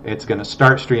 it's going to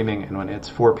start streaming, and when it's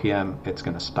 4 p.m., it's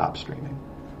going to stop streaming.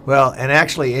 Well, and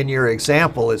actually in your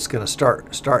example, it's going to start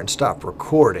and stop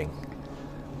recording,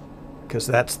 because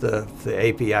that's the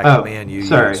API command you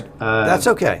used. That's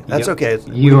okay. That's okay.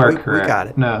 You are correct. We got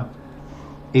it. No,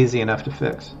 easy enough to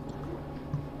fix.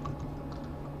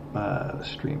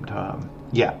 Stream Tom.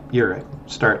 Yeah, you're right.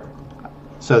 Start.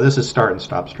 So this is start and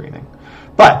stop streaming.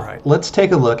 But let's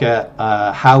take a look at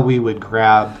how we would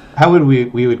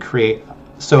create.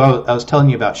 So I was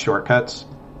telling you about shortcuts,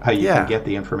 how you can get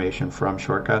the information from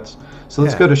shortcuts. So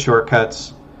let's go to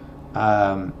shortcuts.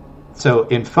 So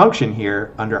in function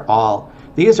here, under all,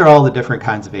 these are all the different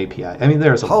kinds of API. I mean,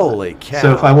 there's a holy cow.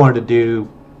 So if I wanted to do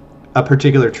a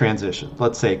particular transition,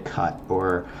 let's say cut,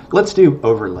 or let's do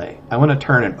overlay. I want to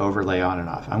turn an overlay on and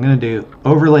off. I'm going to do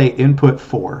overlay input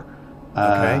 4.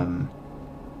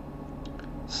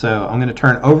 So I'm going to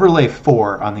turn overlay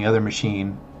 4 on the other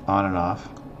machine on and off.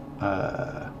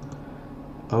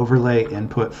 Overlay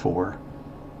input 4.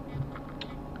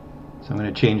 So I'm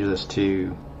going to change this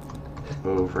to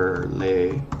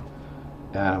overlay,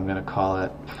 and I'm going to call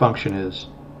it, function is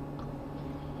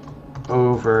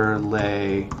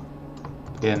overlay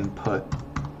input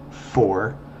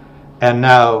 4. And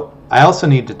now I also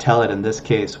need to tell it in this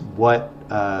case what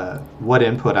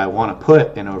input I want to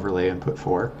put in overlay input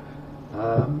 4,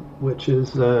 which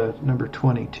is number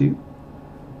 22.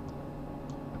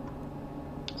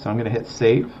 So I'm going to hit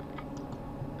save.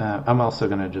 I'm also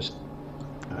going to just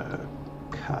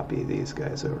copy these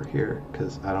guys over here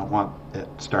because I don't want it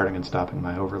starting and stopping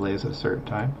my overlays at a certain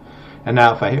time. And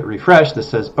now if I hit refresh, this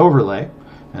says overlay,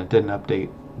 and it didn't update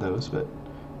those, but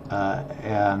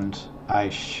and I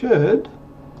should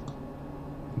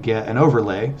get an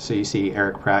overlay. So you see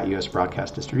Eric Pratt US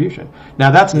broadcast distribution.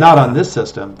 Now that's not on this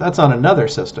system, that's on another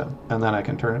system, and then I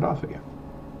can turn it off again.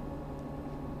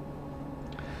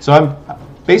 So I'm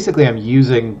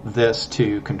using this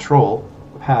to control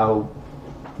how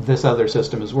this other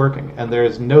system is working, and there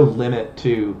is no limit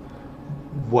to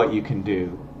what you can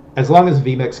do as long as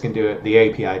vMix can do it, the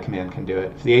API command can do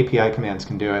it. If the API commands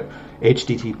can do it,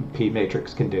 HTTP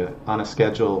matrix can do it on a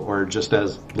schedule or just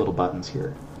as little buttons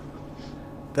here.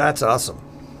 That's awesome.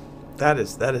 That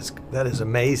is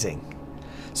amazing.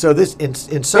 So this,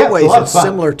 in some ways, it's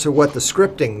similar to what the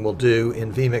scripting will do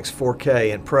in vMix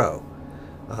 4K and Pro,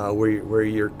 where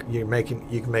you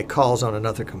can make calls on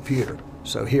another computer.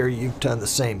 So here you've done the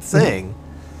same thing.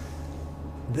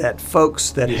 That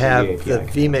folks that have the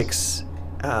vMix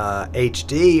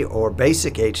HD or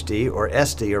Basic HD or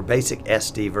SD or Basic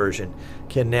SD version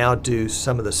can now do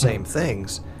some of the same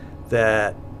things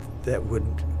that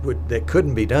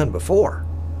couldn't be done before.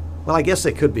 Well, I guess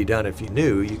they could be done if you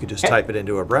knew. You could just type it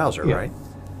into a browser, right?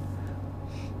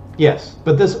 Yes,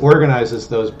 but this organizes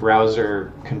those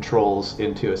browser controls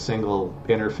into a single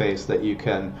interface that you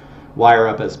can wire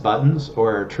up as buttons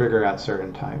or trigger at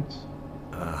certain times.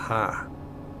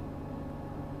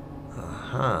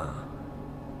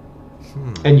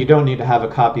 And you don't need to have a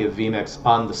copy of vMix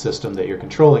on the system that you're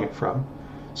controlling it from.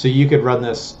 So you could run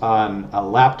this on a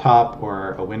laptop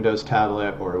or a Windows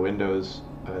tablet or a Windows...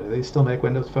 do they still make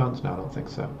Windows phones? No, I don't think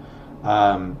so.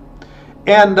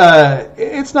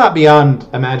 It's not beyond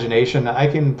imagination. I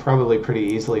can probably pretty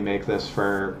easily make this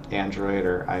for Android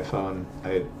or iPhone.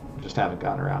 I just haven't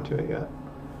gotten around to it yet.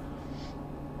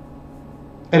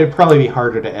 And it'd probably be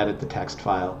harder to edit the text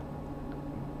file.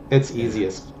 It's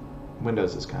easiest.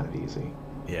 Windows is kind of easy.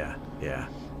 Yeah.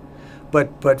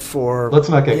 But for... Let's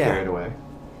not get carried away.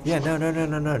 Yeah,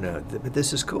 no. But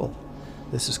this is cool.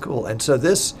 This is cool. And so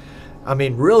this... I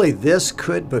mean, really, this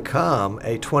could become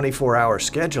a 24-hour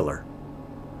scheduler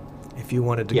if you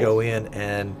wanted to go in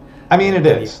and... I mean, it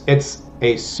is. It's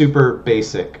a super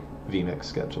basic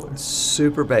vMix scheduler.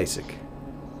 Super basic.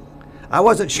 I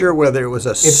wasn't sure whether it was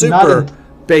a super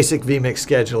basic vMix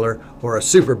scheduler or a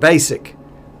super basic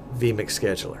vMix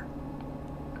scheduler.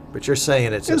 But you're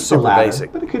saying it's a super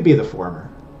basic. But it could be the former.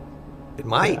 It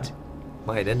might. Yeah.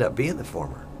 Might end up being the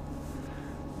former.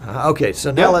 Okay,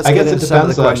 so now let's get into some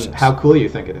of the questions. How cool you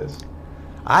think it is.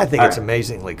 I think it's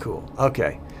amazingly cool.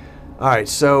 Okay. All right,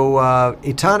 so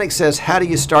Etonic says, how do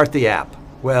you start the app?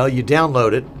 Well, you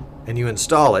download it and you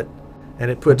install it,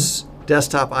 and it puts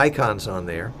desktop icons on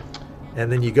there.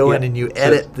 And then you go in and you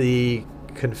edit the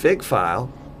config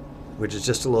file, which is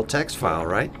just a little text file,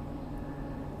 right?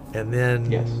 And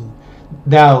then... Yes.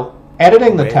 Now,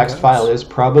 editing the text file is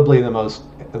probably the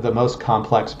most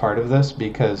complex part of this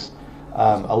because...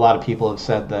 a lot of people have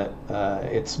said that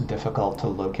it's difficult to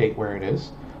locate where it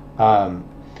is. On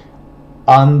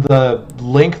the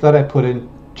link that I put in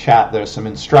chat, there's some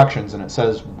instructions, and it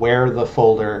says where the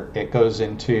folder, it goes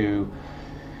into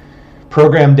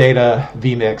program data,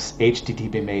 vMix,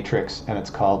 HTTP matrix, and it's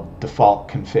called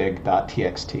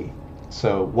defaultconfig.txt.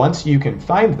 So once you can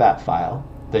find that file,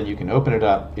 then you can open it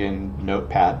up in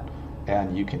Notepad,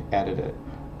 and you can edit it.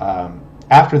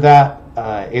 After that,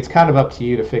 it's kind of up to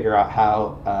you to figure out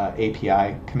how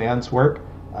API commands work.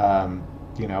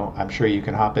 I'm sure you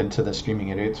can hop into the Streaming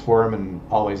Idiots forum and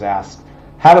always ask,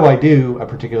 how do I do a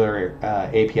particular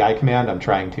API command? I'm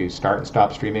trying to start and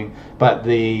stop streaming. But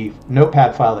the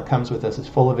Notepad file that comes with this is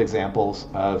full of examples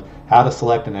of how to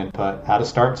select an input, how to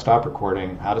start and stop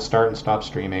recording, how to start and stop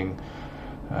streaming.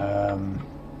 I'm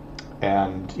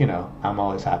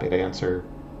always happy to answer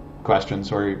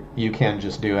questions, or you can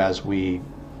just do as we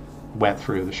went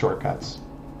through the shortcuts.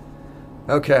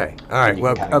 Okay. All right.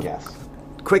 Well,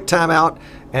 quick timeout,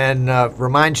 and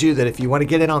remind you that if you want to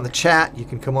get in on the chat, you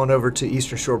can come on over to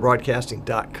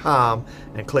easternshorebroadcasting.com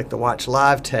and click the Watch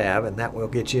Live tab, and that will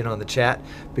get you in on the chat,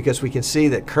 because we can see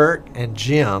that Kurt and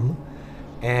Jim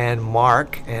and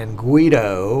Mark and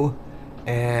Guido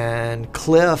and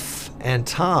Cliff and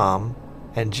Tom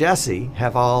and Jesse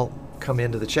have all come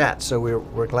into the chat, so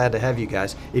we're glad to have you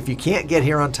guys. If you can't get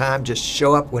here on time, just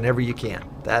show up whenever you can.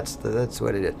 That's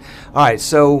what it is. All right,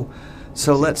 so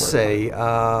let's say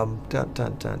RJ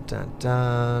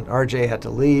had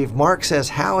to leave. Mark says,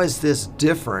 how is this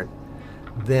different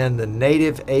than the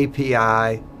native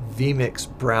API vMix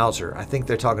browser? I think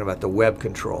they're talking about the web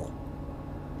control.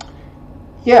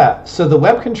 Yeah, so the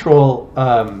web control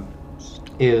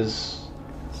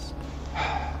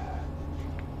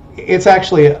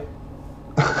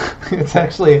it's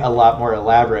actually a lot more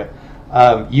elaborate.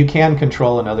 You can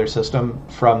control another system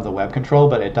from the web control,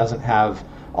 but it doesn't have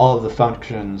all of the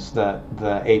functions that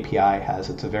the API has.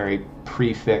 It's a very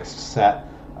prefixed set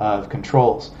of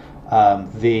controls.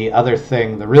 The other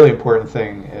thing, the really important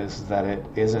thing, is that it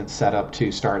isn't set up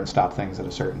to start and stop things at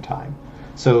a certain time.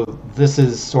 So this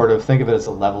is sort of, think of it as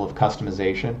a level of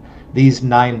customization. These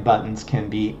 9 buttons can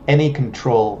be any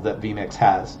control that vMix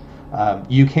has.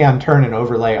 You can turn an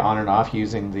overlay on and off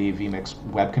using the vMix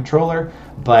web controller,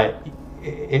 but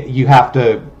you have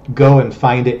to go and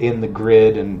find it in the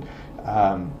grid. And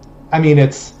I mean,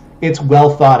 it's well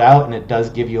thought out, and it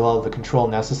does give you all of the control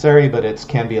necessary, but it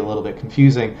can be a little bit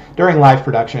confusing. During live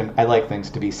production, I like things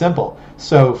to be simple.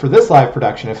 So for this live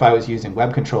production, if I was using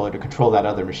web controller to control that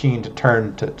other machine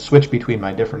to switch between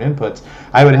my different inputs,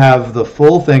 I would have the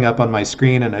full thing up on my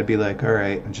screen, and I'd be like, all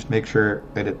right, and just make sure,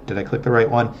 did I click the right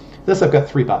one? This, I've got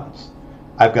 3 buttons.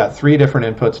 I've got 3 different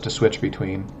inputs to switch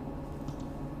between,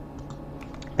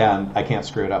 and I can't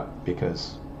screw it up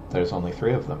because there's only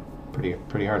 3 of them.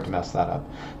 Pretty hard to mess that up.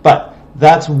 But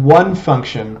that's one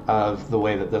function of the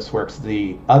way that this works.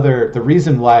 The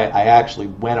reason why I actually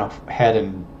went ahead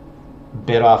and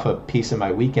bit off a piece of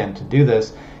my weekend to do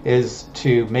this is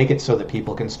to make it so that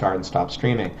people can start and stop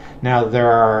streaming. Now, there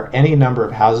are any number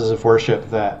of houses of worship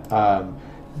that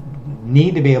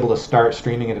need to be able to start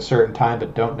streaming at a certain time,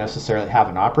 but don't necessarily have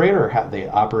an operator, or the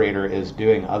operator is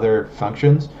doing other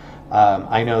functions.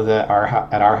 I know that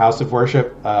at our house of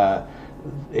worship,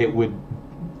 it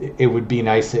would be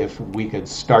nice if we could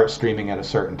start streaming at a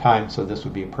certain time, so this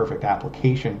would be a perfect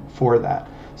application for that.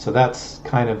 So that's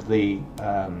kind of the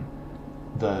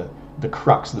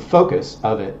crux, the focus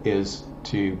of it, is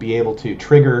to be able to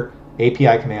trigger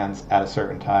API commands at a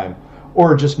certain time,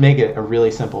 or just make it a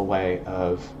really simple way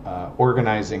of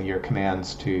organizing your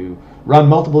commands to run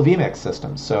multiple vMix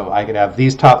systems. So I could have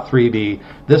these top 3 be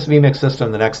this vMix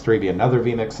system, the next 3 be another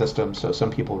vMix system. So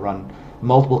some people run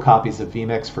multiple copies of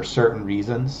vMix for certain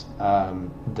reasons.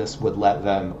 This would let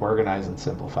them organize and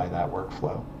simplify that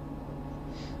workflow.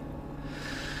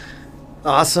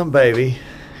 Awesome, baby.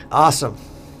 Awesome.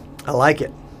 I like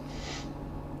it.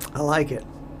 I like it.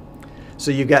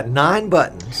 So you've got 9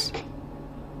 buttons.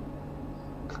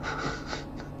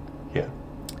 Yeah.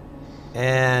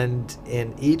 And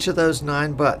in each of those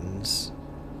 9 buttons,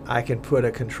 I can put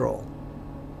a control.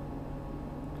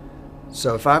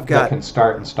 So if I've got... That can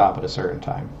start and stop at a certain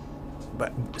time.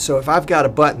 So if I've got a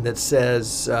button that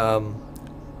says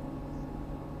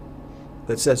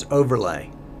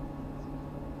overlay,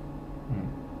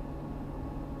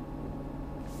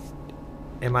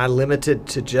 am I limited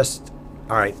to just...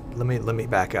 All right, let me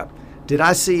back up. Did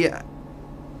I see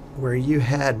where you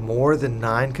had more than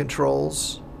 9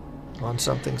 controls on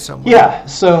something somewhere? Yeah,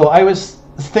 so I was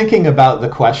thinking about the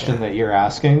question that you're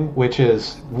asking, which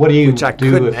is, what do you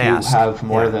do if you have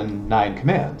more than 9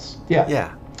 commands?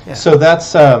 Yeah. So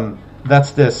that's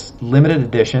this limited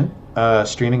edition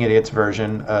Streaming Idiots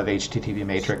version of HTTP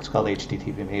Matrix called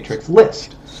HTTP Matrix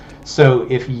List. So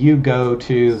if you go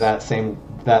to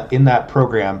in that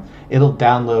program, it'll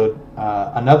download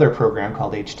another program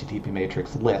called HTTP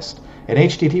Matrix List. And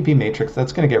HTTP Matrix,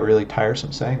 that's going to get really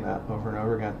tiresome saying that over and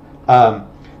over again.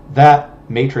 That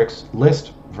Matrix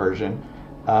List version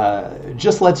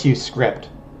just lets you script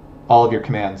all of your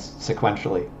commands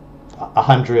sequentially.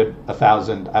 100,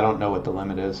 1,000, I don't know what the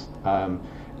limit is.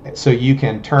 So you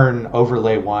can turn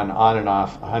overlay 1 on and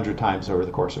off 100 times over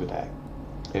the course of a day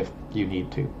if you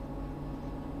need to.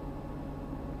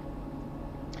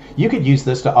 You could use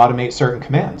this to automate certain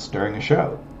commands during a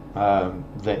show.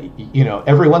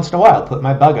 Every once in a while, put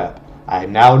my bug up. I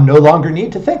now no longer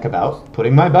need to think about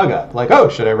putting my bug up. Like, oh,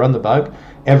 should I run the bug?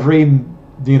 Every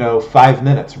 5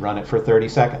 minutes, run it for 30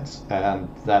 seconds, and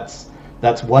that's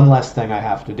one less thing I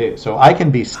have to do. So I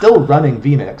can be still running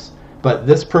vMix, but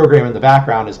this program in the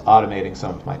background is automating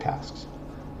some of my tasks.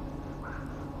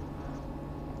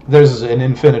 There's an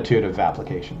infinitude of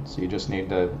applications. You just need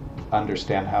to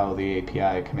understand how the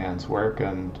API commands work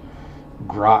and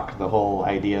grok the whole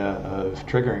idea of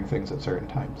triggering things at certain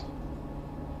times.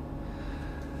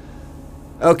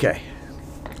 Okay,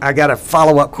 I got a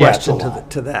follow-up question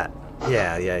to that.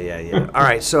 Yeah. All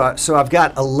right, so I've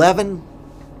got 11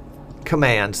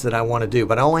 commands that I want to do,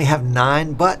 but I only have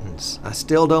 9 buttons. I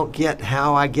still don't get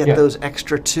how I get those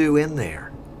extra 2 in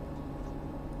there.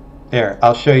 There,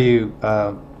 I'll show you.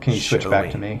 Can you switch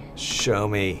back to me? Show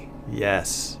me.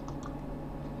 Yes.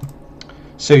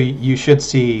 So you should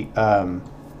see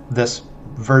this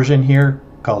version here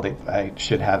called it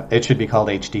should be called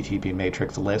HTTP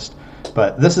Matrix List,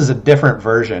 but this is a different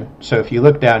version. So if you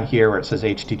look down here where it says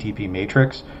HTTP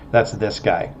Matrix, that's this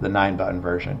guy, the 9-button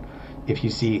version. If you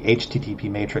see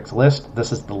HTTP Matrix List,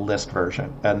 this is the list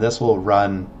version, and this will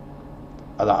run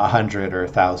 100 or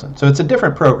 1,000. So it's a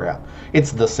different program.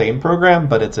 It's the same program,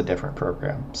 but it's a different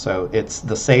program. So it's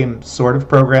the same sort of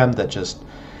program that just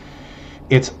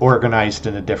it's organized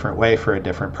in a different way for a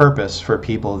different purpose for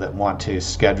people that want to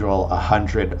schedule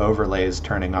 100 overlays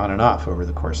turning on and off over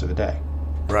the course of a day.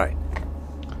 Right.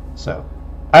 So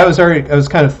I was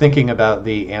kind of thinking about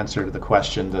the answer to the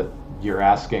question that you're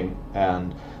asking,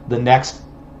 and the next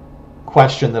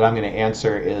question that I'm going to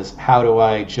answer is, how do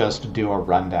I just do a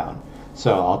rundown?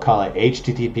 So I'll call it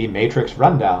HTTP matrix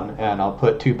rundown, and I'll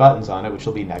put 2 buttons on it, which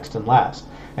will be next and last.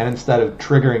 And instead of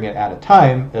triggering it at a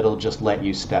time, it'll just let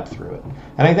you step through it.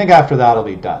 And I think after that, I'll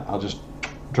be done. I'll just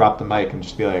drop the mic and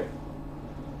just be like,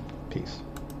 peace.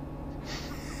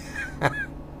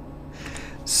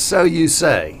 So you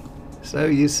say. So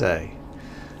you say.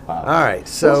 Wow. All right.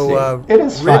 So we'll it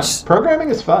is Rich, fun. Programming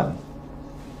is fun.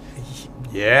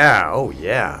 Yeah. Oh,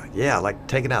 yeah. Yeah. Like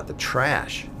taking out the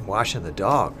trash, washing the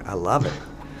dog. I love it.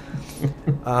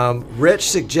 Rich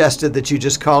suggested that you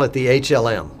just call it the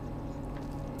HLM.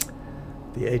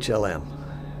 The HLM.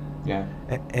 Yeah.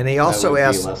 And he also that would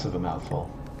asked, be less of a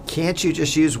mouthful. Can't you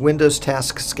just use Windows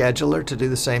Task Scheduler to do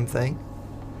the same thing?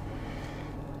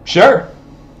 Sure.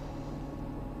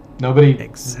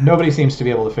 Nobody seems to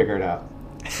be able to figure it out.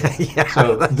 Yeah,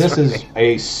 so this is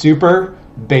a super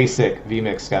basic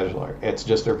vMix scheduler. It's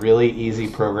just a really easy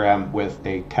program with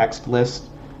a text list.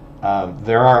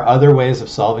 There are other ways of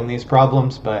solving these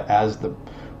problems, but as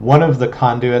one of the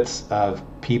conduits of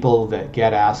people that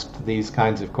get asked these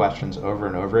kinds of questions over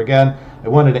and over again, I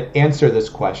wanted to answer this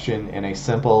question in a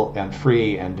simple and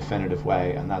free and definitive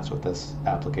way, and that's what this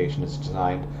application is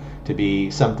designed to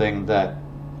be. Something that,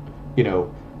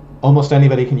 almost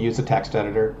anybody can use a text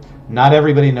editor. Not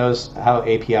everybody knows how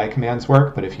API commands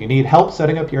work, but if you need help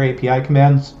setting up your API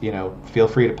commands, feel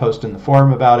free to post in the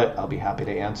forum about it. I'll be happy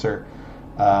to answer.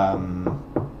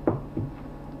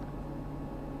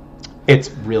 It's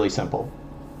really simple.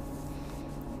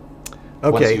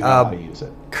 Okay. Once you know how to use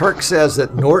it. Kirk says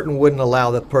that Norton wouldn't allow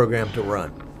the program to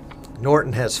run.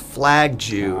 Norton has flagged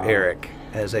you, Eric,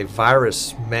 as a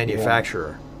virus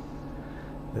manufacturer. Yeah.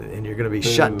 And you're going to be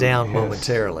shut down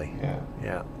momentarily.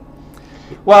 Yeah.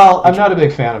 Well, I'm not a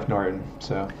big fan of Norton,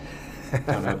 so I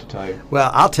don't know what to tell you. Well,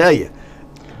 I'll tell you.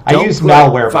 I use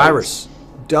malware virus.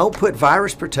 Don't put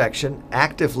virus protection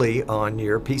actively on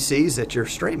your PCs that you're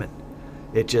streaming.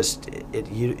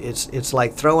 It's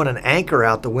like throwing an anchor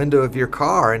out the window of your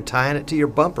car and tying it to your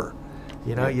bumper.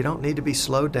 You don't need to be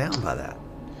slowed down by that.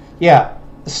 Yeah.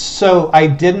 So I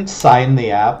didn't sign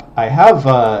the app. I have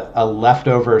a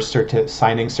leftover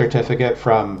signing certificate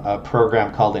from a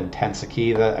program called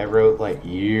IntensiKey that I wrote like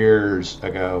years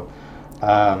ago.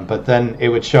 But then it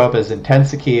would show up as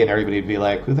IntensiKey, and everybody would be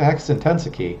like, "Who the heck's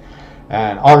IntensiKey?"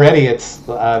 And already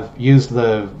I've used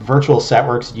the Virtual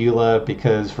Setworks EULA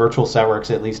because Virtual Setworks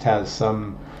at least has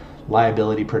some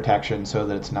liability protection so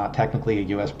that it's not technically a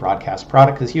U.S. broadcast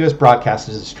product, because U.S. broadcast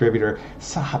is a distributor.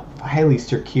 It's highly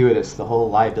circuitous, the whole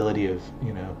liability of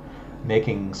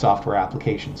making software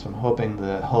applications. So I'm hoping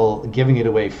the whole giving it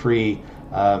away free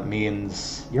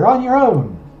means you're on your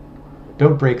own.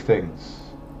 Don't break things.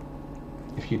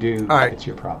 If you do, it's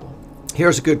your problem.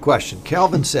 Here's a good question.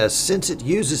 Kelvin says, since it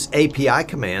uses API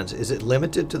commands, is it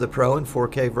limited to the Pro and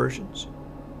 4K versions?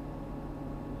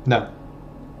 No.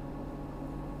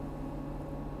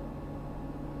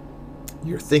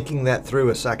 You're thinking that through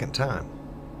a second time.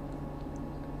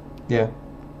 Yeah.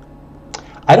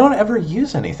 I don't ever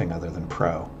use anything other than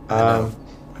Pro. I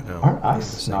know. Aren't I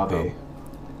snobby?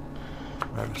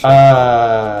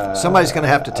 Somebody's going to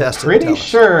have to test it. Pretty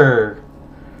sure.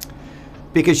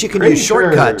 Because you can use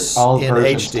shortcuts all in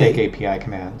versions HD. Take API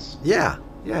commands. Yeah.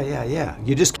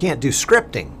 You just can't do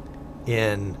scripting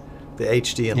in the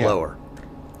HD and lower.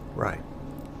 Right.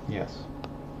 Yes.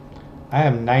 I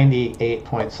am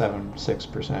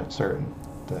 98.76% certain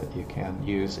that you can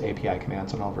use API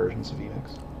commands on all versions of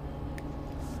vMix.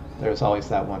 There's always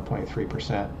that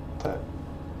 1.3% that...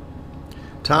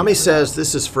 Tommy says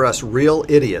this is for us real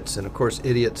idiots, and of course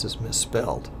idiots is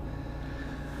misspelled.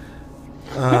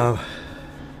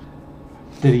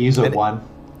 Did he use a 1?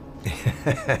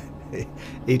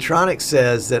 Etronic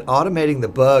says that automating the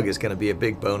bug is going to be a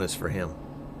big bonus for him.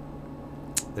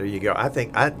 There you go. I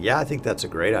think that's a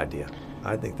great idea.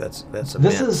 I think that's immense.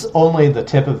 This is only the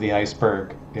tip of the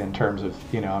iceberg in terms of,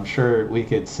 I'm sure we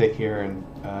could sit here and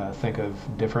think of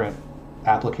different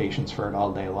applications for it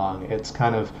all day long. It's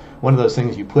kind of one of those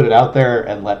things, you put it out there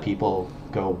and let people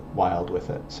go wild with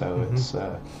it. So it's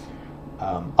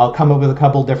I'll come up with a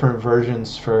couple different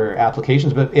versions for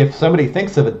applications, but if somebody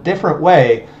thinks of a different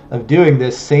way of doing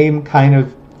this same kind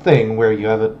of thing where you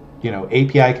have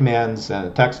API commands and a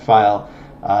text file,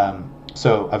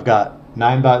 so I've got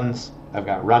 9 buttons, I've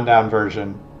got rundown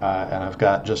version, and I've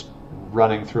got just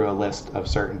running through a list of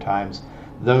certain times.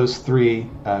 Those 3,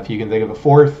 if you can think of a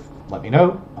 4th, let me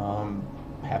know.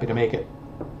 Happy to make it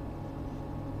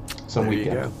some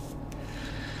weekend.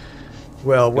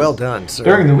 Well done, sir.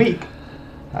 During the week,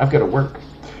 I've got to work.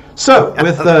 So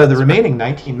with the remaining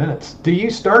 19 minutes, do you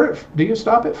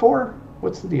stop at 4?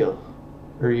 What's the deal?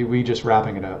 Or are we just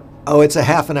wrapping it up? Oh, it's a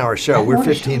half an hour show. We're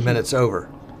 15 minutes over.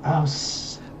 Oh,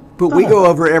 but we go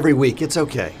over every week. It's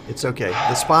okay. It's okay.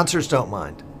 The sponsors don't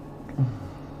mind.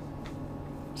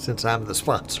 Since I'm the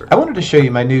sponsor. I wanted to show you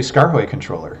my new Scarhoy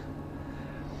controller.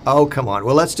 Oh, come on.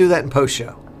 Well, let's do that in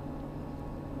post-show.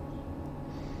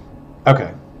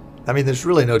 Okay. I mean, there's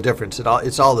really no difference at all.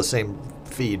 It's all the same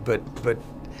feed, but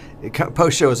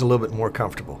post-show is a little bit more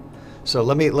comfortable. So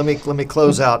let me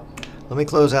close out. Let me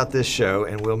close out this show,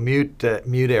 and we'll mute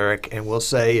Eric, and we'll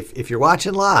say if you're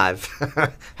watching live,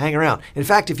 hang around. In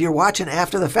fact, if you're watching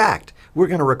after the fact, we're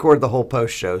going to record the whole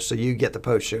post-show, so you get the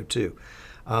post-show too.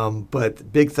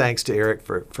 But big thanks to Eric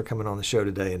for coming on the show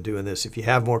today and doing this. If you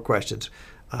have more questions,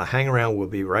 hang around. We'll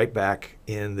be right back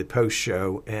in the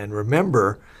post-show. And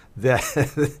remember that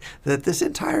that this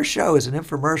entire show is an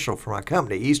infomercial for my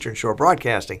company,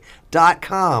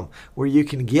 EasternShoreBroadcasting.com, where you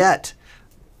can get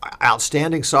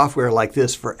outstanding software like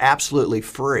this for absolutely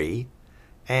free.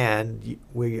 And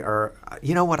we are,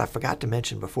 you know what I forgot to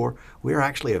mention before? We're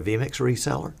actually a vMix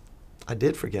reseller. I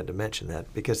did forget to mention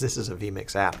that because this is a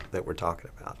vMix app that we're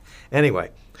talking about. Anyway,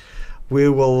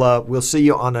 we'll see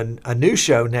you on a new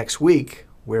show next week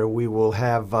where we will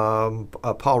have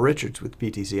Paul Richards with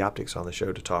PTZ Optics on the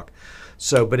show to talk.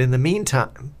 So, but in the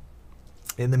meantime,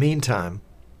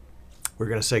 we're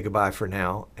going to say goodbye for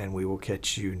now, and we will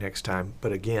catch you next time.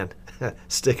 But again,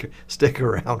 stick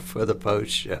around for the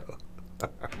post show.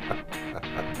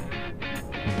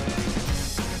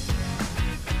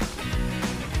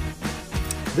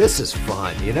 This is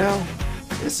fun, you know?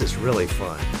 This is really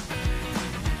fun.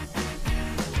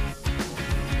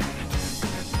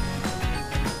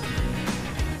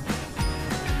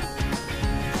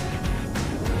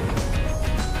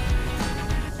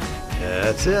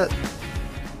 That's it.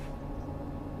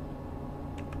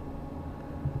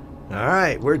 All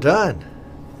right, we're done.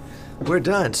 We're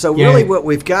done. So really what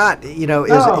we've got, you know,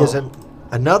 is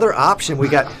another option. We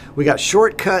got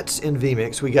shortcuts in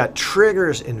vMix. We got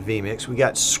triggers in vMix. We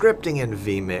got scripting in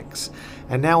vMix.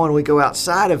 And now when we go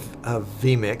outside of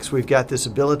vMix, we've got this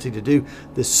ability to do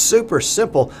this super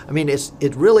simple. I mean, it's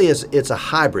a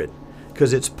hybrid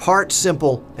because it's part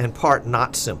simple and part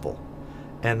not simple.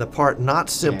 And the part not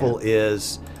simple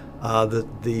is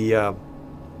the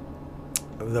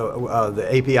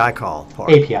API call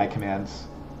part. API commands.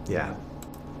 Yeah.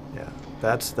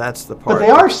 That's the part. But they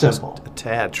are simple. A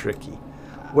tad tricky.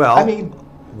 Well, I mean,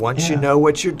 once you know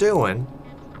what you're doing,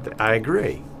 I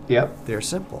agree. Yep. They're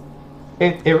simple.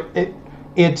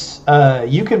 It's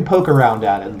you can poke around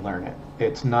at it and learn it.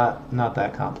 It's not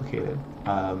that complicated.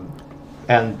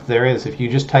 And there is, if you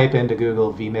just type into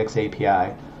Google vMix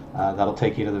API, that'll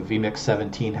take you to the vMix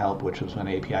 17 help, which was when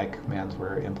API commands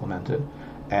were implemented.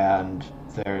 And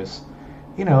there's,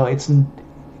 you know, it's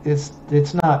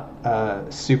not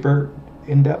super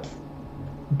in depth,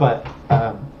 but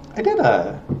I did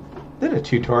a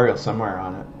tutorial somewhere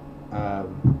on it,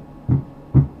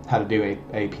 how to do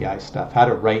API stuff, how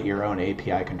to write your own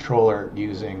API controller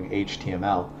using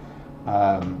HTML.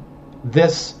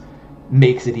 This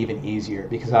makes it even easier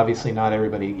because obviously not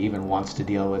everybody even wants to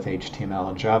deal with HTML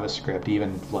and JavaScript,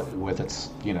 even with its,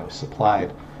 you know,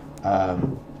 supplied.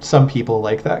 Some people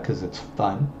like that because it's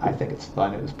fun. I think it's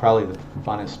fun. It was probably the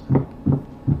funnest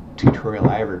tutorial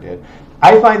I ever did.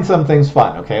 I find some things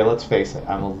fun, okay? Let's face it.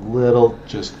 I'm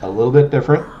just a little bit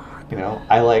different. You know,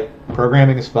 I like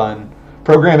programming is fun.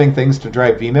 Programming things to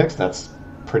drive vMix, that's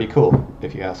pretty cool,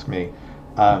 if you ask me.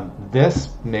 This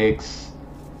makes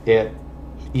it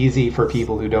easy for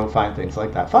people who don't find things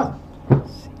like that fun.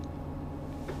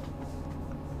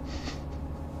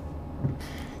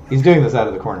 He's doing this out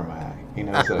of the corner of my eye. He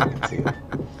knows that I can see it.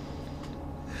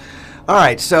 All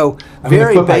right, so I'm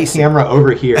very going to put basic. my camera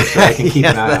over here so I can keep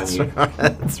an eye on you. Right,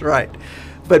 that's right.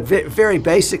 But very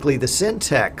basically, the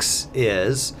syntax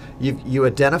is you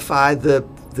identify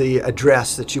the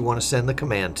address that you want to send the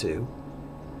command to,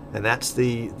 and that's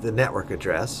the network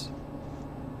address.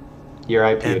 Your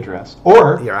IP address.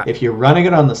 Or if you're running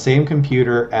it on the same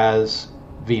computer as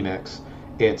vMix,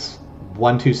 it's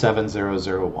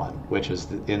 127001, which is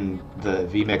in the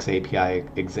vMix API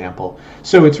example.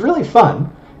 So it's really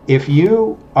fun. If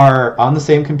you are on the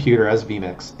same computer as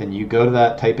vMix and you go to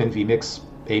that, type in vMix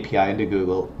API into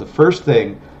Google, the first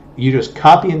thing, you just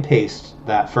copy and paste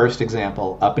that first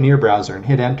example up into your browser and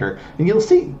hit enter, and you'll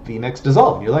see vMix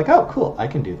dissolve. And you're like, oh, cool, I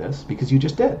can do this because you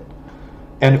just did.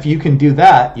 And if you can do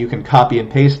that, you can copy and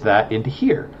paste that into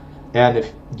here. And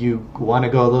if you want to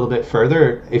go a little bit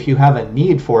further, if you have a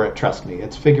need for it, trust me,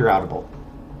 it's figure-outable.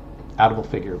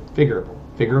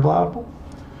 Figurable.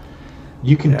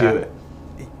 You can do Yeah. it.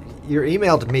 Your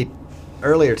email to me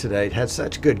earlier today had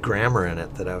such good grammar in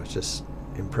it that I was just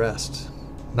impressed.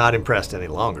 Not impressed any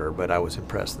longer, but I was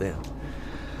impressed then.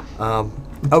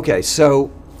 Okay,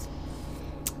 so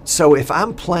if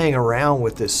I'm playing around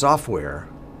with this software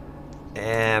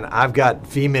and I've got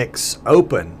vMix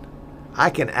open, I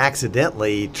can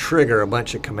accidentally trigger a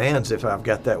bunch of commands if I've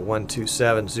got that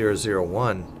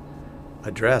 127.0.0.1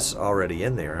 address already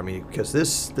in there. I mean, because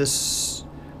this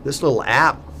little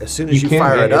app, as soon as you can't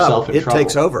fire get it up, yourself in it trouble.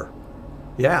 takes over.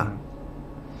 Yeah.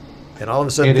 And all of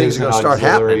a sudden It things is are an going to start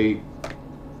happening. auxiliary.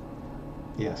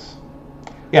 Yes.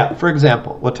 Yeah. For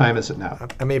example, what time is it now?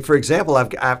 I mean, for example,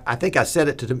 I think I set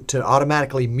it to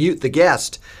automatically mute the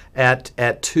guest at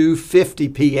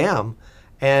 2:50 p.m.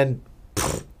 and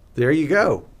there you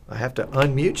go. I have to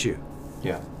unmute you.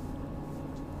 Yeah.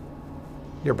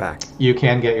 You're back. You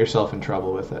can get yourself in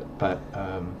trouble with it, but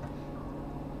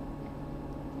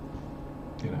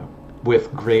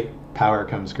with great power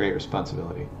comes great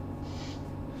responsibility.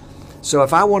 So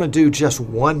if I want to do just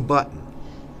one button,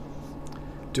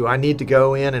 do I need to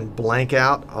go in and blank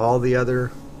out all the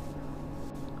other?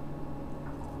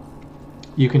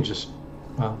 You can just,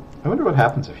 well, I wonder what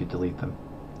happens if you delete them.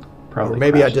 Probably. Or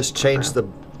maybe I crashes just the change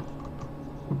program.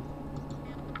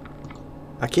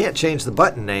 I can't change the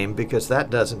button name because that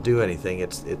doesn't do anything.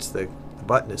 It's the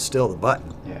button is still the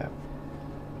button. Yeah.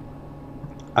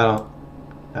 I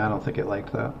don't think it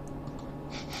liked that.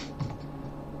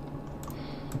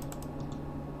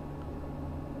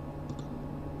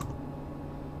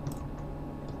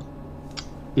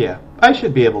 Yeah, I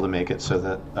should be able to make it so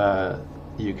that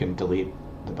you can delete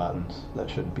the buttons. That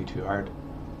shouldn't be too hard.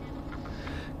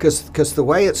 Because the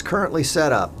way it's currently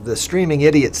set up, the Streaming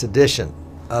Idiots edition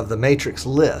of the Matrix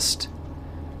list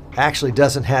actually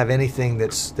doesn't have anything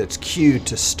that's queued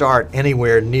to start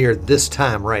anywhere near this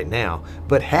time right now.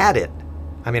 But had it,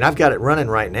 I mean, I've got it running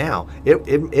right now.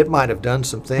 It might have done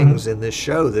some things in this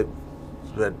show that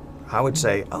I would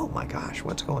say, oh my gosh,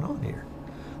 what's going on here?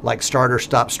 Like start or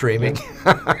stop streaming.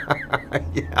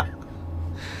 Yeah.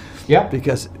 Yeah.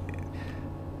 Because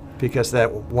that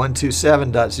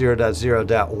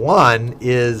 127.0.0.1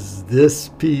 is this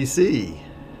PC.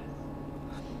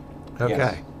 Okay.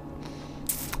 Yes.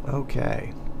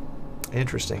 Okay.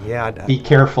 Interesting. Yeah. Be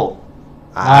careful.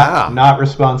 Ah. Not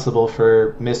responsible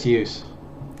for misuse.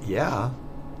 Yeah.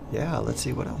 Yeah. Let's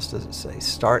see, what else does it say?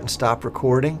 Start and stop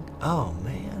recording. Oh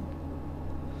man.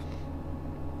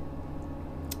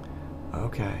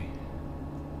 Okay.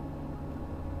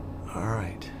 All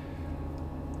right.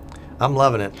 I'm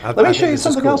loving it. Let me show you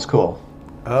something else cool.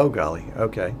 Oh golly.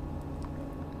 Okay.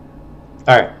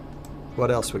 All right.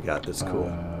 What else we got that's cool?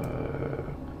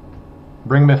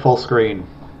 Bring me full screen,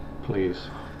 please.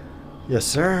 Yes,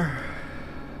 sir.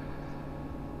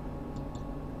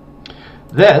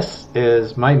 This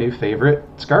is my new favorite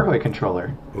Scarhoy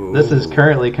controller. Ooh. This is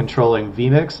currently controlling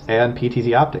vMix and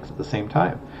PTZ optics at the same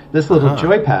time. This little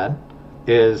joypad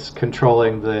is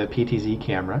controlling the PTZ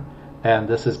camera, and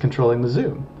this is controlling the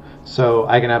zoom. So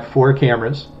I can have 4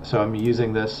 cameras. So I'm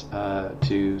using this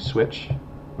to switch.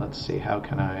 Let's see, how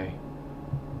can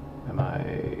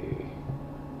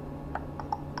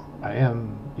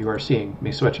you are seeing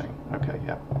me switching. Okay,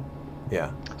 yeah.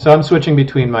 Yeah. So I'm switching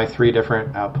between my 3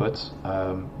 different outputs,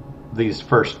 these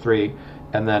first 3,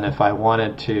 and then if I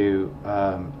wanted to,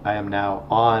 I am now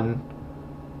on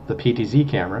the PTZ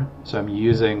camera, so I'm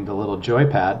using the little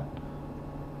joypad.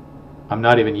 I'm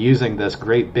not even using this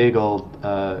great big old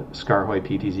Scarhoy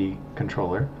PTZ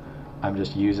controller. I'm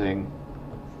just using,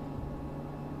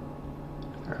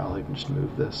 or I'll even just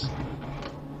move this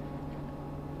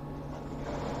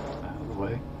out of the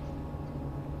way.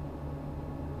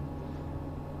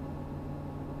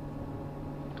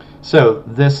 So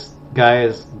this guy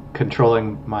is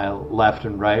controlling my left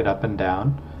and right, up and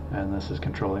down, and this is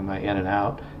controlling my in and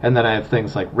out. And then I have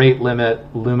things like rate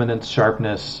limit, luminance,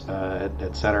 sharpness,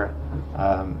 etc.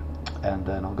 And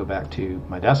then I'll go back to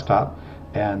my desktop.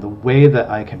 And the way that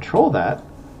I control that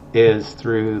is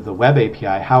through the web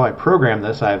API. How I program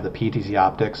this, I have the PTZ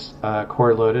optics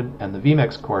core loaded and the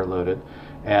vMix core loaded.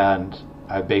 And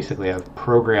I basically have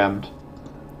programmed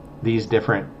these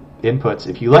different inputs.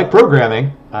 If you like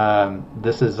programming,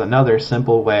 this is another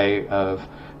simple way of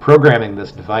programming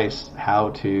this device. How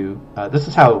to this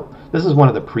is one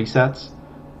of the presets.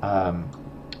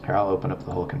 Here, I'll open up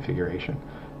the whole configuration.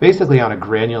 Basically, on a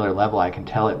granular level, I can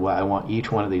tell it what I want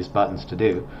each one of these buttons to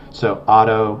do. So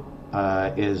auto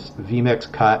is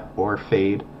vMix cut or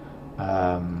fade.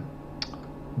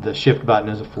 The shift button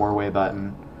is a 4-way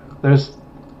button. There's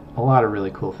a lot of really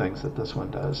cool things that this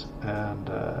one does, and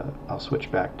I'll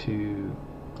switch back to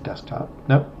desktop.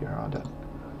 Nope, you're on the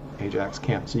Ajax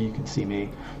cam, so you can see me.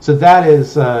 So that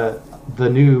is the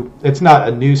new. It's not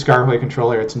a new Scarhoy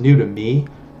controller. It's new to me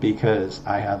because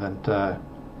I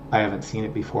haven't seen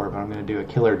it before. But I'm going to do a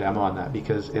killer demo on that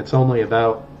because it's only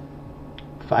about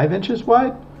 5 inches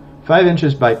wide, 5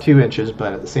 inches by 2 inches.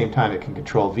 But at the same time, it can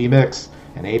control vMix,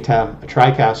 an ATEM, a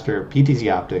TriCaster,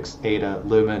 PTZ optics, Ada,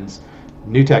 lumens,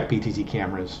 NewTek PTZ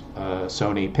cameras,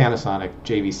 Sony, Panasonic,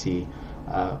 JVC.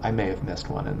 I may have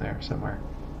missed one in there somewhere.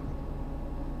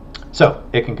 So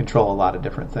it can control a lot of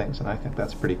different things, and I think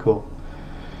that's pretty cool.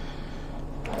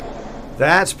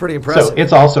 That's pretty impressive. So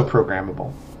it's also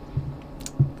programmable.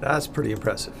 That's pretty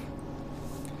impressive.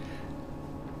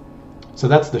 So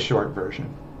that's the short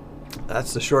version.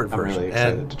 That's the short version. I'm really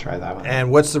excited to try that one.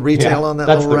 And what's the retail on that?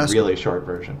 That's little the really short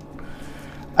version.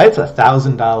 It's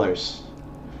 $1,000.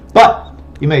 But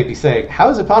you may be saying, how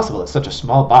is it possible it's such a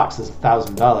small box is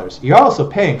 $1,000? You're also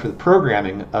paying for the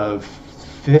programming of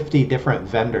 50 different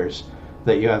vendors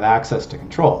that you have access to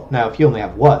control. Now, if you only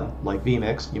have one, like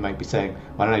vMix, you might be saying,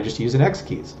 why don't I just use an X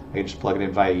keys? I can just plug it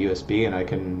in via USB and I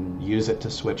can use it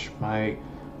to switch my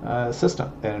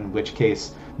system. And in which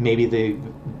case, maybe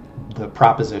the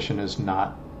proposition is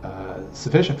not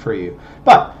sufficient for you.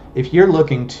 But if you're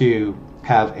looking to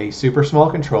have a super small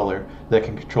controller that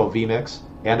can control vMix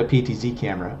and a PTZ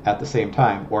camera at the same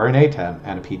time, or an ATEM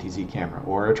and a PTZ camera,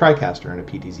 or a TriCaster and a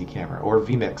PTZ camera, or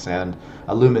vMix and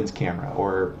a lumens camera,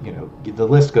 or the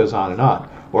list goes on,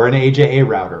 or an AJA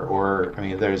router, or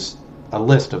there's a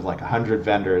list of like 100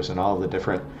 vendors and all of the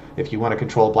different. If you want to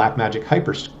control Blackmagic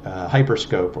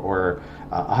Hyperscope or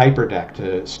a HyperDeck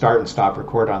to start and stop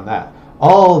record on that,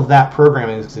 all of that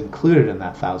programming is included in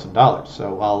that $1,000.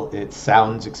 So while it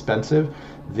sounds expensive,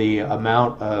 the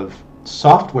amount of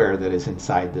software that is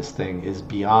inside this thing is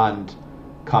beyond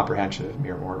comprehension of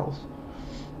mere mortals.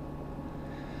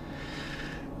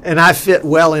 And I fit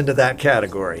well into that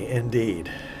category,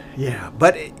 indeed. Yeah,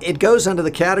 but it goes under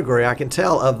the category, I can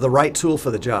tell, of the right tool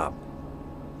for the job.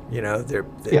 Yes.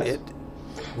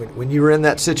 When you're in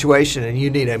that situation and you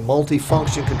need a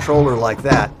multi-function controller like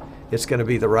that, it's going to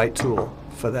be the right tool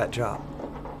for that job.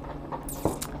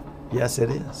 Yes,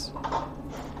 it is.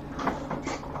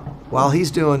 While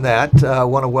he's doing that, I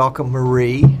want to welcome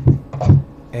Marie.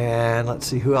 And let's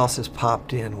see who else has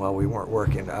popped in while we weren't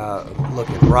working. Look,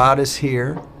 Rod is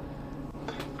here.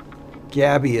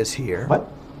 Gabby is here. What?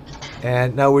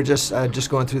 And no, we're just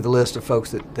going through the list of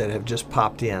folks that have just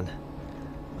popped in.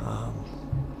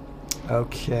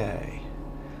 Okay.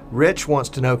 Rich wants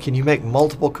to know, can you make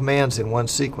multiple commands in one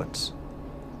sequence?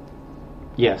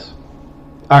 Yes.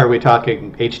 Are we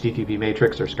talking HTTP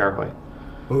matrix or Scarhoy?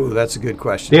 Ooh, that's a good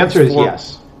question. The answer is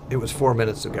yes. It was 4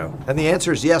 minutes ago. And the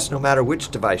answer is yes, no matter which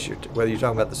device whether you're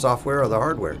talking about the software or the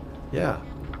hardware. Yeah.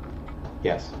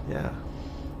 Yes. Yeah.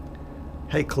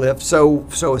 Hey, Cliff. So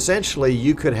essentially,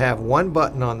 you could have one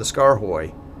button on the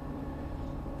Scarhoy,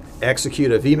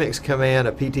 execute a vMix command,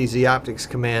 a PTZ optics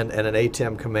command, and an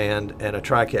ATEM command, and a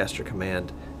TriCaster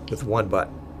command with one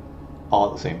button. All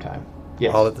at the same time.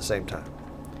 Yes. All at the same time.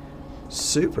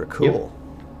 Super cool.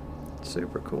 Yep.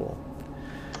 Super cool.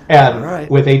 And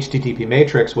with HTTP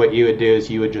matrix, what you would do is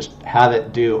you would just have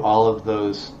it do all of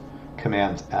those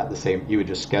commands at the same. You would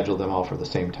just schedule them all for the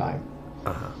same time.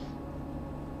 Uh-huh.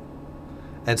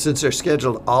 And since they're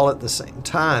scheduled all at the same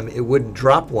time, it wouldn't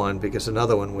drop one because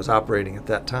another one was operating at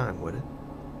that time, would it?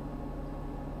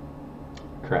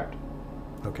 Correct.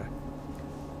 Okay.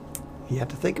 You have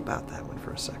to think about that one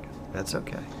for a second. That's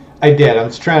okay. I did. I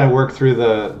was trying to work through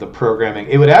the programming.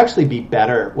 It would actually be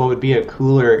better. What would be a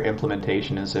cooler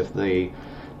implementation is if the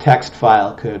text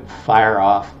file could fire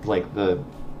off, like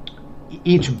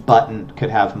each button could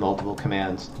have multiple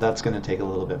commands. That's going to take a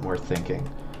little bit more thinking.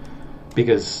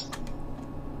 Because,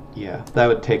 yeah, that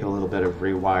would take a little bit of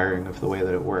rewiring of the way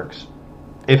that it works.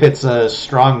 If it's a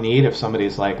strong need, if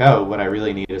somebody's like, oh, what I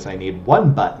really need is I need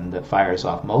one button that fires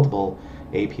off multiple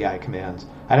API commands.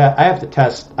 I have to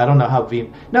test. I don't know how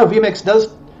vMix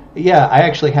does. Yeah, I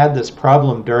actually had this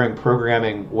problem during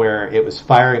programming where it was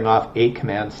firing off 8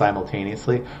 commands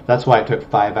simultaneously. That's why it took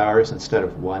 5 hours instead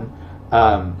of 1.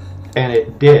 And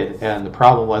it did. And the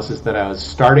problem was that I was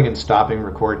starting and stopping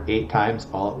record 8 times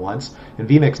all at once. And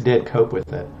vMix did cope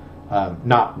with it.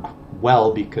 Not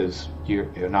well, because you're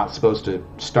not supposed to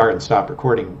start and stop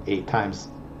recording 8 times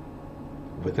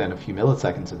within a few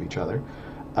milliseconds of each other.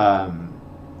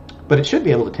 But it should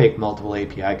be able to take multiple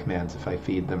API commands if I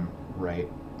feed them right.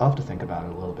 I'll have to think about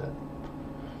it a little bit.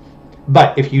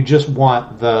 But if you just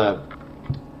want to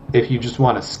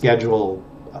schedule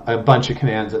a bunch of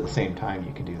commands at the same time,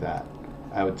 you can do that.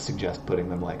 I would suggest putting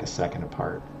them like a second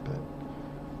apart. But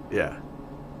yeah.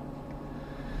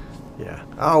 Yeah,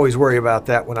 I always worry about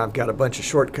that when I've got a bunch of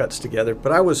shortcuts together.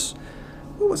 But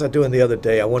what was I doing the other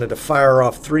day? I wanted to fire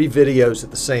off 3 videos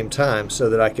at the same time so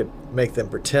that I could make them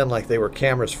pretend like they were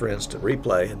cameras for instant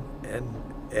replay.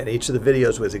 And each of the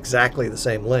videos was exactly the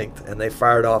same length, and they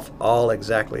fired off all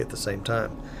exactly at the same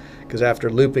time. Because after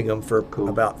looping them for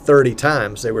about 30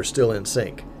 times, they were still in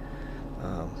sync.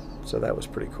 So that was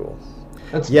pretty cool.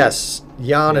 Yes,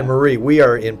 Jan and Marie, we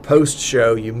are in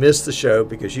post-show. You missed the show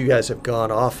because you guys have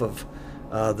gone off of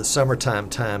the summertime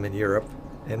time in Europe,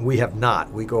 and we have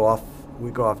not. We go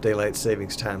off daylight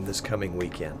savings time this coming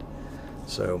weekend.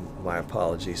 So my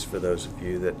apologies for those of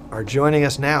you that are joining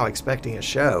us now expecting a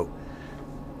show.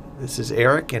 This is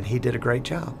Eric, and he did a great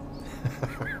job.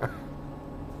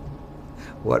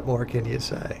 What more can you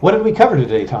say? What did we cover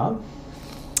today, Tom?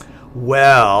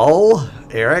 Well,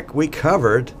 Eric, we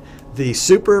covered the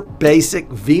super basic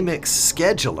vMix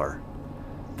scheduler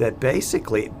that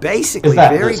basically is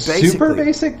that very the basically super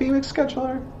basic vMix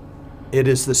scheduler? It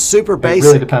is the super basic. It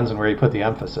really depends on where you put the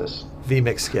emphasis.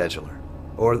 vMix scheduler,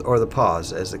 or the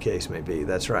pause, as the case may be.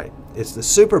 That's right. It's the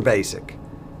super basic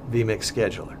vMix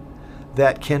scheduler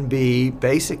that can be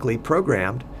basically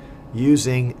programmed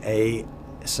using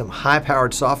some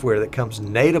high-powered software that comes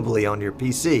natively on your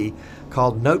PC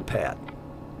called Notepad.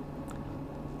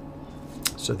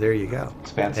 So there you go.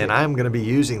 It's fancy. And I'm going to be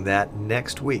using that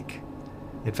next week.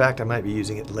 In fact, I might be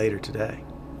using it later today.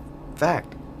 In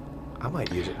fact, I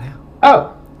might use it now.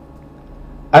 Oh,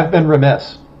 I've been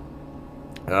remiss.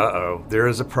 Uh-oh, there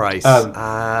is a price.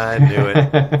 I knew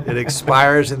it. It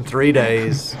expires in 3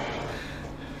 days.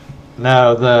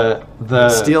 No, the It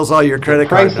steals all your credit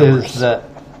card numbers. Is that.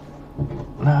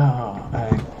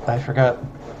 No, I forgot.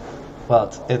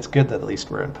 Well, it's good that at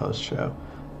least we're in post-show.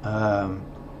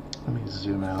 Let me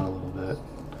zoom out a little bit.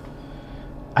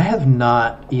 I have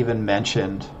not even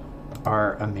mentioned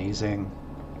our amazing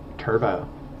Turbo.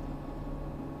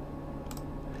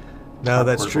 No,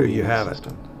 that's true. You haven't.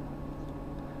 System.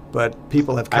 But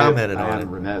people have commented on it. I am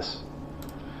remiss.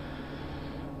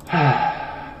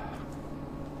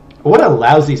 What a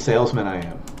lousy salesman I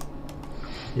am.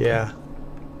 Yeah.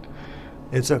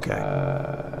 It's okay.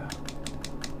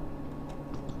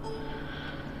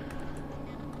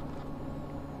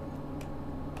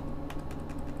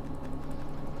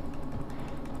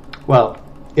 Well,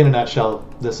 in a nutshell,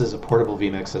 this is a portable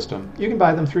vMix system. You can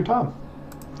buy them through Tom.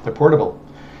 They're portable.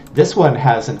 This one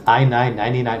has an i9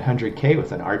 9900K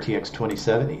with an RTX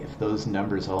 2070. If those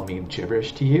numbers all mean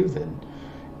gibberish to you, then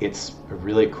it's a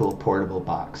really cool portable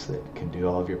box that can do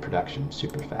all of your production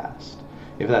super fast.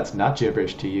 If that's not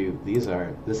gibberish to you,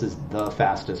 this is the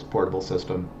fastest portable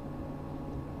system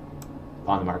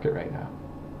on the market right now.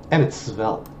 And it's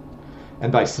svelte.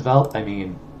 And by svelte, I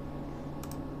mean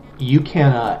you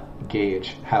cannot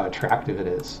gauge how attractive it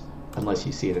is unless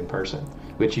you see it in person,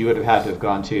 which you would have had to have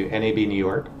gone to NAB New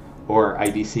York or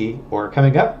IBC or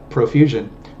coming up Profusion,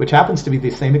 which happens to be the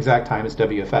same exact time as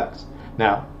WFX.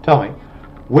 Now, tell me,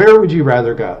 where would you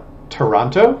rather go?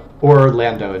 Toronto or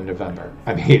Orlando in November?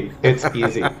 I mean, it's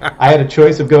easy. I had a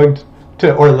choice of going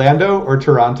to Orlando or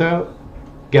Toronto.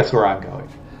 Guess where I'm going?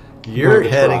 You're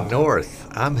heading north.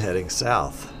 I'm heading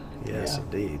south. Yes, yeah.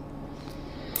 Indeed.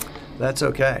 That's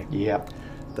okay. Yep.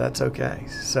 That's okay.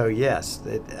 So yes,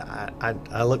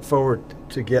 I look forward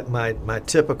to get my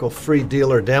typical free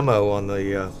dealer demo on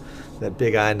the that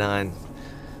big i9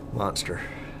 monster.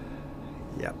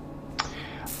 Yep.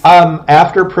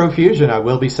 After Profusion, I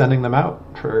will be sending them out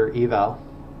for eval.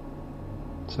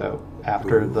 So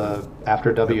after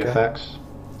WFX, okay.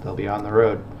 They'll be on the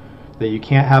road. That you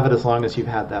can't have it as long as you've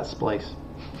had that splice.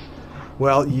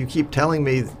 Well, you keep telling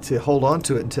me to hold on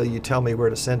to it until you tell me where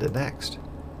to send it next.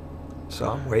 So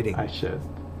I'm waiting. I should.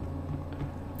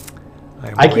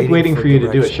 I keep waiting for you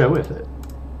to do a show with it.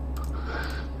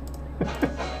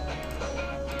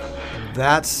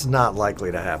 That's not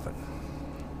likely to happen.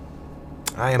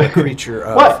 I am a creature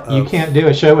of... What? You can't do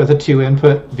a show with a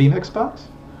 2-input vMix box?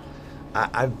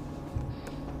 I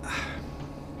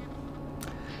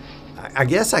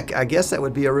guess that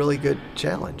would be a really good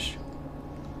challenge.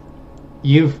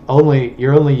 You're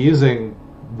only using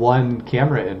one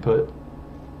camera input.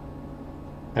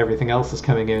 Everything else is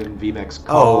coming in vMix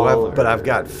call. But I've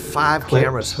got 5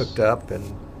 cameras hooked up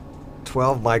and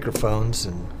 12 microphones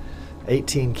and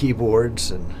 18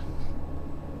 keyboards and.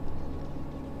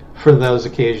 For those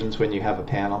occasions when you have a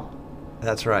panel.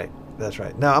 That's right. That's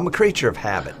right. Now I'm a creature of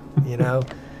habit, you know,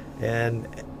 and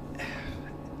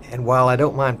while I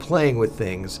don't mind playing with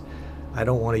things, I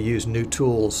don't want to use new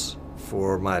tools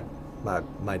for my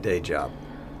day job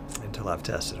until I've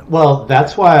tested them. Well,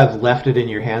 that's why I've left it in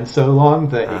your hands so long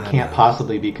that it can't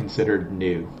possibly be considered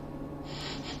new.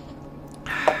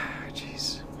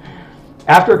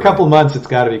 After a couple months, it's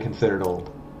got to be considered old.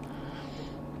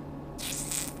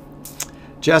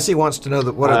 Jesse wants to know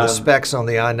what are the specs on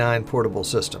the i9 portable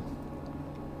system.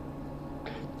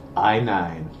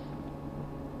 i9.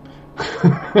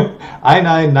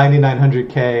 i9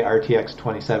 9900K RTX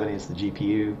 2070 is the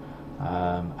GPU.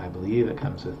 I believe it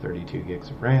comes with 32 gigs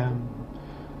of RAM.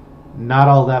 Not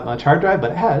all that much hard drive,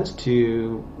 but it has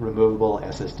 2 removable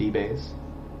SSD bays.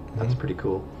 That's pretty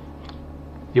cool.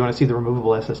 Do you want to see the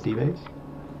removable SSD bays?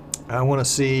 I want to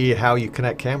see how you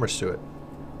connect cameras to it.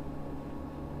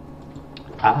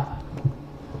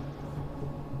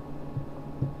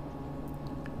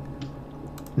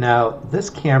 Now, this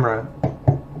camera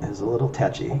is a little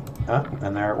touchy. Oh,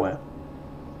 and there it went.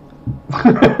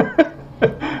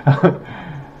 I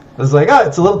was like,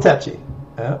 it's a little touchy.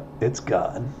 Oh, it's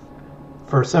gone.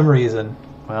 For some reason,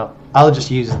 well, I'll just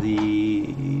use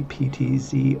the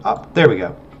PTZ up. There we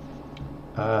go.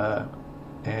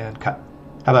 And cut.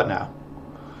 How about now?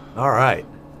 All right.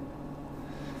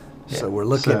 Yeah, so we're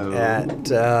looking at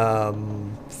a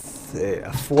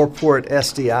 4-port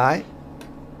SDI.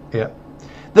 Yeah.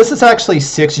 This is actually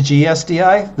 6G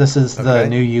SDI. This is the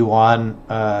new Yuan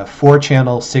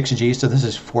 4-channel 6G, so this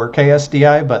is 4K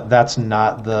SDI, but that's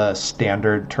not the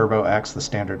standard Turbo X. The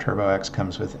standard Turbo X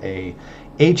comes with a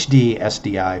HD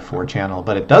SDI 4-channel,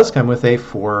 but it does come with a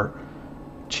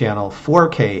 4-channel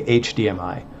 4K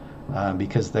HDMI.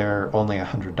 Because they're only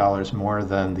 $100 more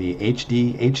than the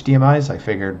HD HDMIs, I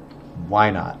figured, why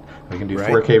not? We can do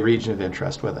 4K region of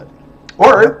interest with it.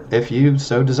 Or, if you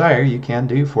so desire, you can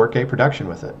do 4K production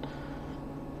with it.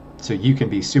 So you can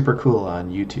be super cool on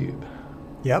YouTube.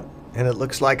 Yep, and it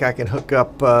looks like I can hook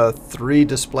up 3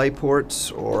 display ports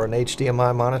or an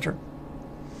HDMI monitor.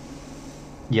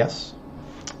 Yes.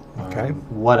 Okay.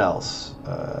 What else?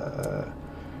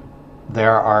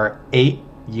 There are 8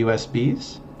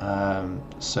 USBs.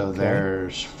 So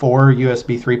there's 4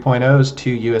 USB 3.0s,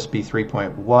 2 USB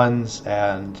 3.1s,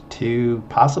 and 2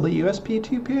 possibly USB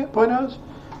 2.0s.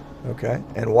 Okay,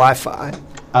 and Wi-Fi?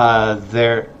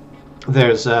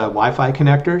 There's Wi-Fi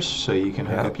connectors, so you can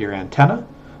hook up your antenna.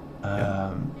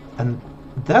 And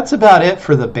that's about it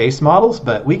for the base models,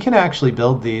 but we can actually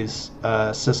build these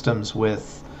systems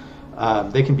with,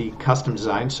 they can be custom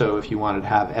designed, so if you wanted to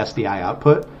have SDI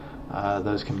output,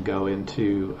 those can go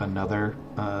into another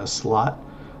slot.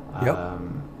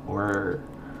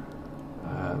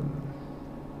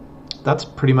 That's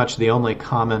pretty much the only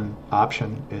common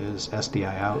option is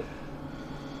SDI out.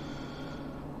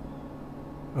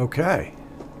 Okay.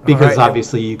 Because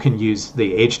obviously you can use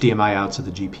the HDMI outs of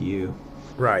the GPU.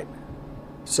 Right.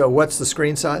 So what's the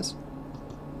screen size?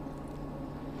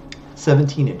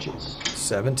 17 inches.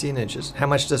 17 inches. How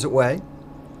much does it weigh?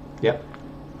 Yep.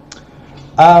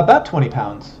 About 20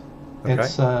 pounds.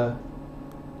 Okay.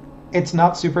 It's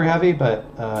not super heavy, but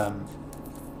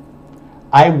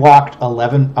I walked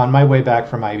 11 on my way back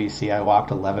from IBC. I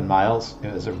walked 11 miles.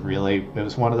 It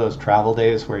was one of those travel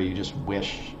days where you just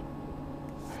wish.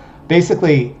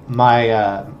 Basically,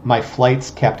 my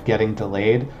flights kept getting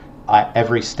delayed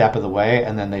every step of the way,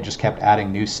 and then they just kept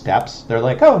adding new steps. They're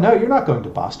like, "Oh no, you're not going to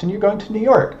Boston. You're going to New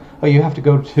York. Oh, you have to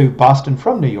go to Boston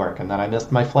from New York." And then I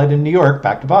missed my flight in New York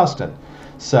back to Boston.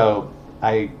 So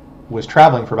I was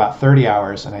traveling for about 30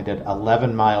 hours, and I did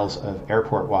 11 miles of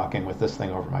airport walking with this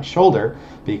thing over my shoulder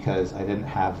because I didn't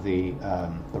have the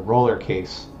roller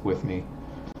case with me,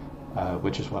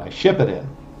 which is what I ship it in.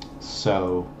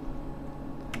 So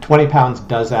 20 pounds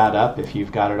does add up if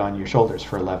you've got it on your shoulders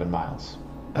for 11 miles.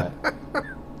 But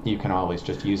you can always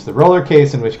just use the roller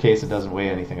case, in which case it doesn't weigh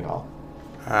anything at all.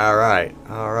 All right.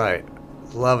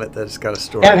 Love it that it's got a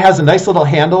story. And it has a nice little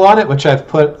handle on it, which I've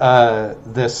put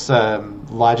this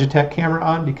Logitech camera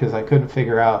on because I couldn't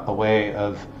figure out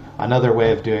another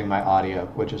way of doing my audio,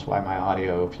 which is why my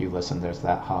audio, if you listen, there's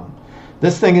that hum.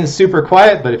 This thing is super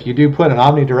quiet, but if you do put an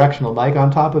omnidirectional mic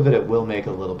on top of it, it will make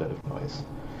a little bit of noise.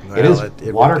 Well, it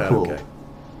is water-cooled. Okay.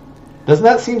 Doesn't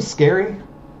that seem scary?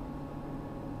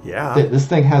 Yeah. This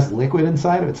thing has liquid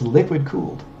inside of it. It's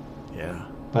liquid-cooled. Yeah.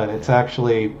 But it's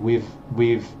actually,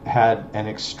 we've had an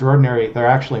extraordinary, they're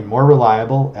actually more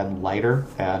reliable and lighter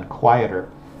and quieter.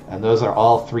 And those are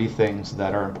all 3 things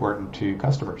that are important to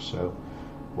customers. So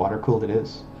water-cooled it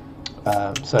is.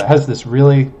 So it has this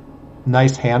really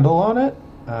nice handle on it.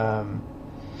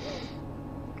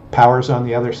 Power's on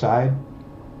the other side.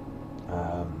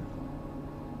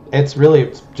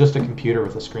 It's just a computer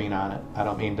with a screen on it. I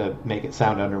don't mean to make it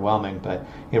sound underwhelming, but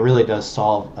it really does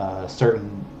solve a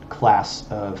certain class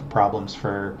of problems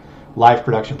for live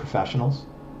production professionals.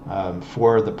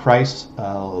 For the price,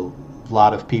 a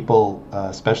lot of people,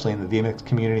 especially in the vMix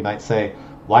community, might say,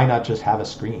 why not just have a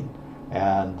screen?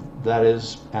 And that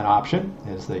is an option,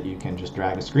 is that you can just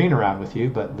drag a screen around with you,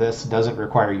 but this doesn't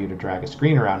require you to drag a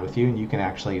screen around with you, and you can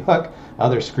actually hook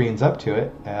other screens up to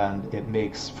it, and it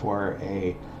makes for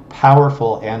a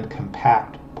powerful and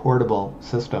compact portable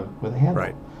system with a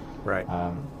handle. Right.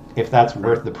 If that's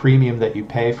worth the premium that you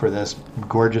pay for this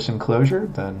gorgeous enclosure,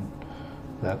 then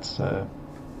that's the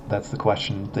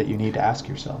question that you need to ask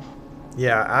yourself.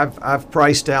 Yeah, I've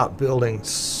priced out building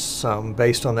some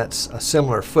based on a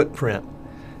similar footprint,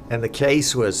 and the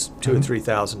case was $2,000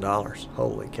 or $3,000.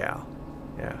 Holy cow!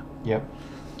 Yeah. Yep,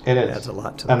 it is. Adds a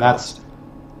lot to the and cost.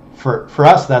 That's for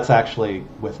us. That's actually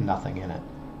with nothing in it.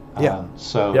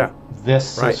 This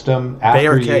system, after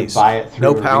bare you case. buy it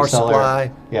through no a power reseller,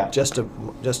 supply. Yeah, just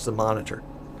the monitor.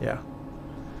 Yeah.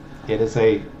 It is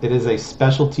a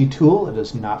specialty tool. It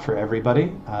is not for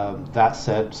everybody. That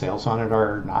said, sales on it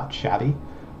are not shabby,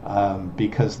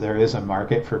 because there is a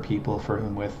market for people for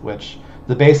whom which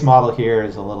the base model here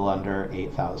is a little under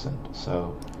 $8,000.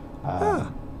 So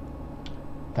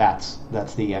that's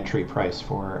the entry price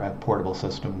for a portable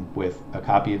system with a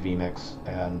copy of vMix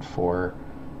and 4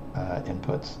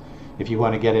 inputs. If you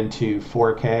want to get into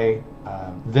 4K,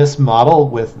 this model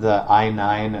with the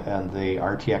i9 and the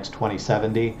RTX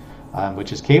 2070,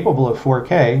 which is capable of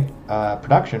 4K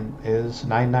production, is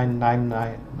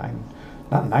 $9,999,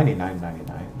 not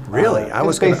 $99.99. Really, I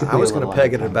was going to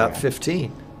peg it at about $15.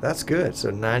 $15. That's good.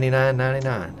 So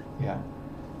 $99.99. Yeah.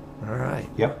 All right.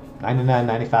 Yep.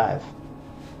 $99.95.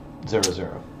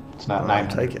 00. It's not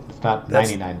 $900. It's not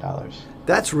 $99.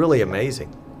 That's really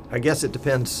amazing. I guess it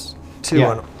depends too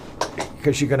on,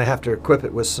 because you're going to have to equip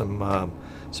it with some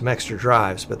extra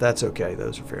drives, but that's okay.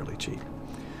 Those are fairly cheap.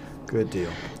 Good deal.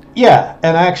 Yeah,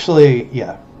 and actually,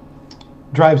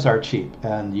 drives are cheap,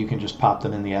 and you can just pop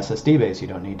them in the SSD base. You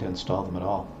don't need to install them at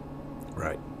all.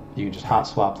 Right. You can just hot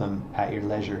swap them at your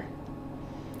leisure.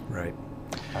 Right.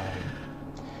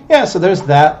 So there's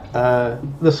that.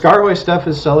 The Scarway stuff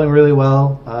is selling really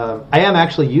well. I am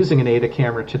actually using an ADA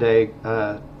camera today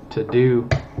to do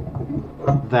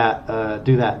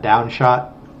that down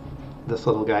shot. This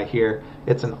little guy here.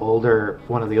 It's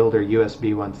one of the older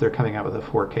USB ones. They're coming out with a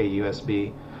 4K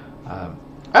USB. I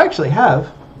actually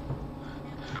have.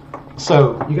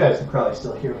 So you guys can probably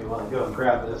still hear me while I go and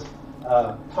grab this.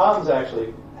 Tom's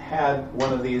actually had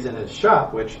one of these in his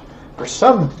shop, which for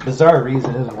some bizarre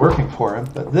reason isn't working for him.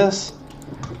 But this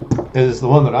is the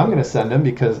one that I'm going to send him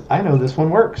because I know this one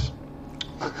works.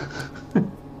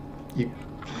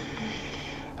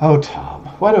 Oh, Tom,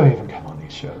 why do I even come on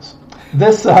these shows?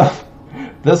 This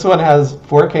one has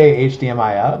 4K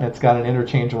HDMI out, and it's got an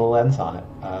interchangeable lens on it,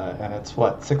 and it's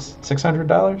what,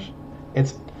 $600?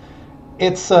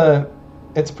 It's a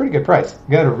pretty good price.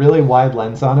 Got a really wide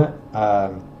lens on it,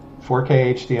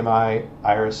 4K HDMI,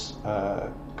 iris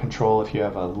control if you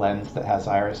have a lens that has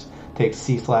iris. Takes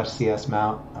C/CS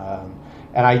mount,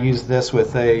 and I use this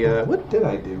with a what did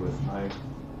I do with my?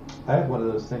 I have one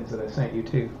of those things that I sent you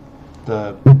too.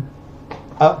 I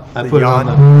put it on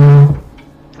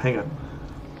the. Hang on.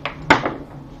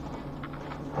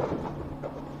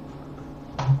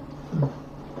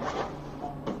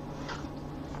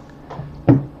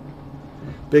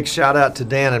 Big shout out to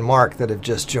Dan and Mark that have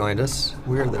just joined us.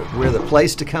 We're the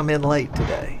place to come in late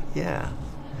today. Yeah.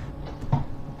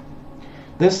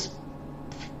 This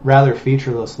rather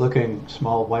featureless looking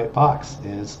small white box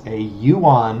is a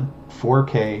Yuan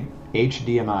 4K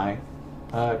HDMI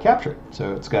capture.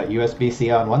 So it's got USB-C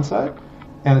on one side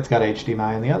and it's got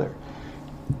HDMI on the other.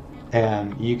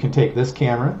 And you can take this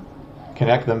camera,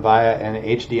 connect them via an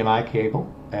HDMI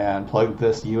cable, and plug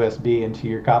this USB into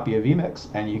your copy of vMix,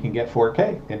 and you can get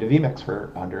 4K into vMix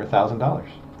for under $1,000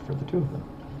 for the two of them.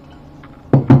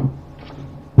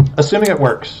 Assuming it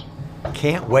works.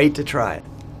 Can't wait to try it.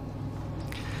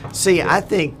 See, I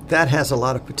think that has a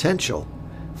lot of potential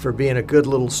for being a good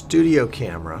little studio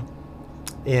camera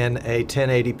in a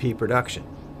 1080p production.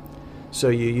 So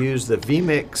you use the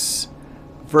vMix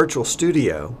Virtual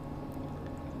Studio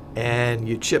and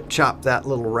you chop that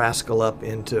little rascal up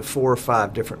into 4 or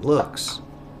 5 different looks.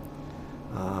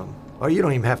 Or you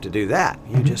don't even have to do that.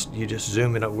 You just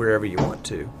zoom it up wherever you want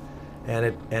to,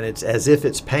 and it's as if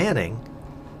it's panning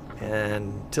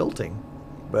and tilting,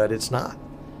 but it's not.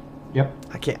 Yep.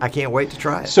 I can't wait to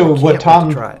try it. So what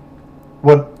Tom's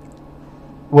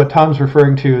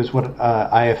referring to is what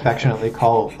I affectionately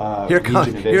call region of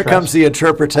interest. Here comes the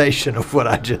interpretation of what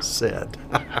I just said.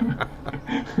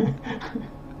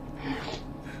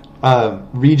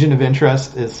 Region of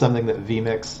interest is something that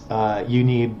vMix, you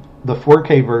need the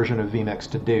 4K version of vMix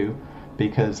to do,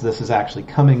 because this is actually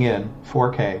coming in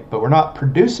 4K, but we're not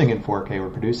producing in 4K, we're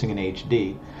producing in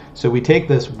HD. So we take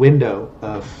this window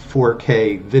of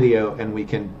 4K video and we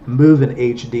can move an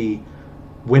HD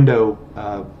window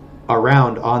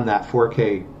around on that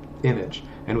 4K image,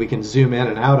 and we can zoom in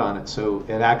and out on it, so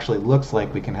it actually looks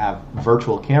like we can have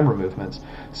virtual camera movements.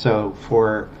 So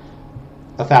for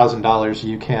 $1,000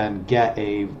 you can get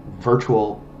a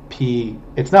virtual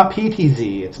it's not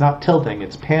PTZ, it's not tilting,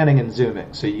 it's panning and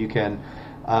zooming. So you can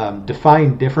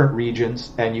define different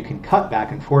regions and you can cut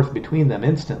back and forth between them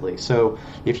instantly. So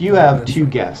if you have two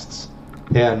guests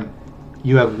and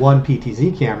you have one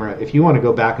PTZ camera, if you want to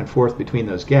go back and forth between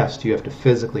those guests, you have to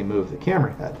physically move the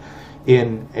camera head.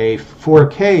 In a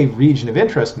 4K region of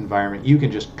interest environment, you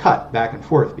can just cut back and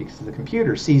forth because the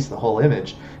computer sees the whole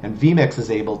image, and vMix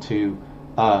is able to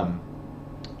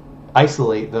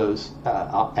isolate those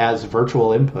as virtual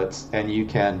inputs, and you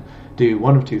can do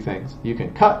one of two things. You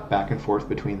can cut back and forth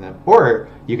between them, or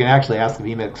you can actually ask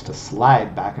vMix to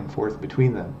slide back and forth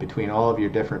between them, between all of your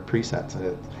different presets, and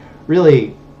it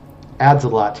really adds a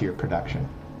lot to your production.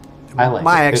 I like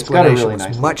My it. It's got a explanation really was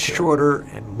nice much look to it. shorter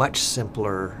and much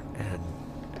simpler, and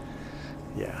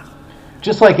yeah.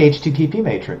 Just like HTTP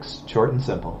matrix, short and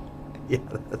simple. Yeah,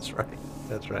 that's right.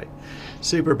 That's right.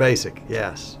 Super basic,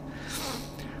 yes.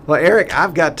 Well, Eric, I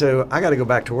got to go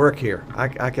back to work here.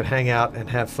 I could hang out and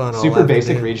have fun all Super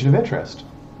basic afternoon. region of interest.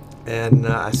 And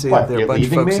I see What, there are a you're bunch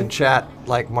of leaving folks me? in chat,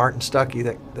 like Martin Stuckey,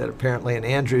 that apparently, and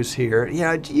Andrew's here. You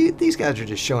know, these guys are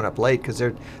just showing up late because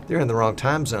they're in the wrong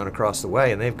time zone across the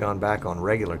way, and they've gone back on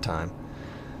regular time,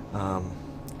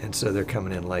 and so they're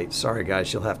coming in late. Sorry,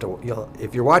 guys,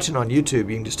 if you're watching on YouTube,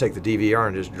 you can just take the DVR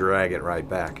and just drag it right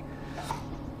back.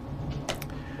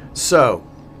 So,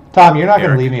 Tom, you're not going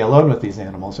to Eric. leave me alone with these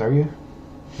animals, are you?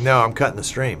 no, I'm cutting the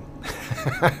stream.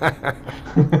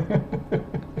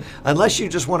 Unless you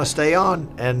just want to stay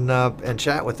on and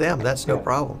chat with them, that's no Yeah.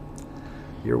 problem.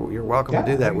 You're welcome Yeah, to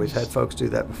do I that. can We've had just- folks do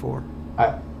that before.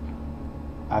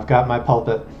 I've got my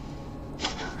pulpit.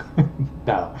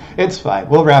 No, it's fine.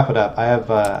 We'll wrap it up. I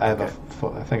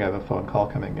think I have a phone call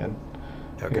coming in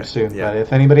here soon. Yeah. But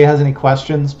if anybody has any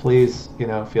questions, please,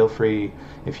 feel free.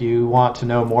 If you want to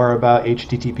know more about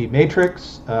HTTP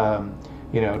matrix,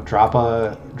 drop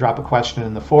a question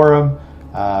in the forum.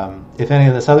 If any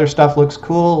of this other stuff looks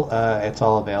cool, it's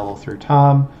all available through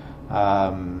Tom.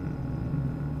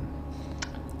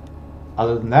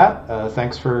 Other than that,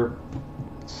 thanks for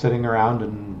sitting around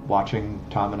and watching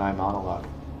Tom and I monologue.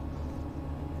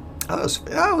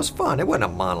 That was fun. It wasn't a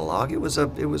monologue. It was a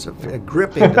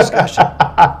gripping discussion.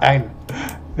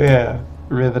 Yeah,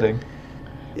 riveting.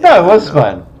 Yeah, it was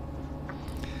fun.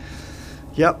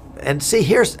 Yep. And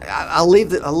see, I'll leave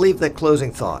that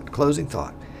closing thought. Closing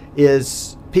thought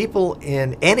is people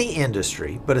in any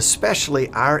industry, but especially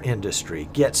our industry,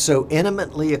 get so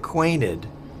intimately acquainted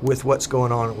with what's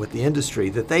going on with the industry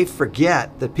that they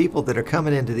forget that people that are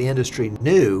coming into the industry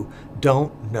new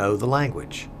don't know the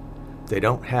language. They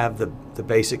don't have the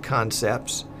basic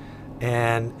concepts,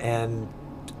 and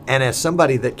as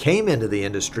somebody that came into the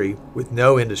industry with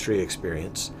no industry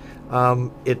experience,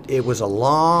 it was a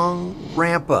long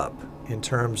ramp up in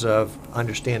terms of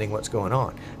understanding what's going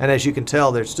on. And as you can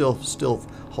tell, there's still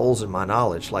holes in my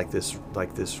knowledge, like this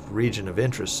region of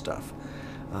interest stuff.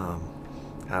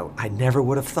 I never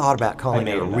would have thought about calling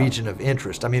it a region of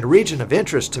interest. I mean, a region of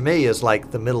interest to me is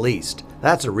like the Middle East.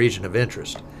 That's a region of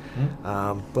interest.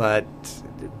 But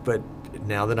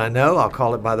now that I know, I'll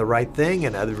call it by the right thing,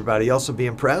 and everybody else will be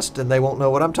impressed, and they won't know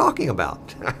what I'm talking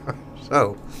about.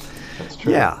 So, That's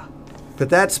true. yeah. But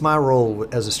that's my role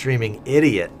as a streaming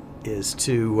idiot, is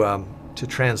to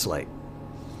translate,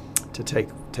 to take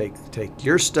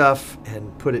your stuff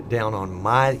and put it down on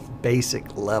my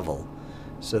basic level,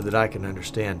 so that I can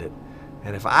understand it.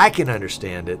 And if I can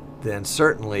understand it, then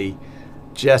certainly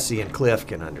Jesse and Cliff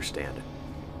can understand it.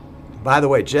 By the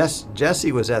way,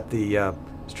 Jesse was at the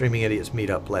Streaming Idiots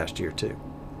meetup last year too.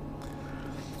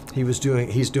 He's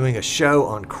doing a show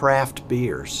on craft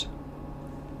beers.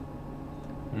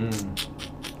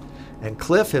 And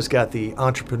Cliff has got the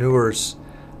entrepreneurs.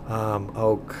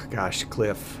 Oh gosh,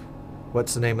 Cliff,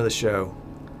 what's the name of the show?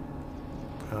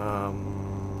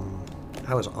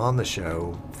 I was on the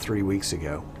show 3 weeks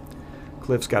ago.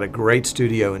 Cliff's got a great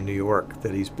studio in New York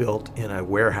that he's built in a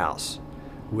warehouse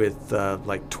with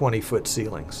like 20-foot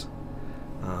ceilings.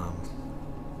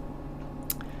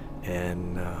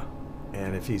 And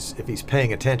if he's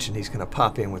paying attention, he's going to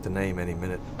pop in with the name any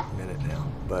minute now.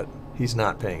 But he's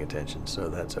not paying attention, so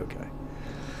that's okay.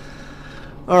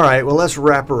 All right, well, let's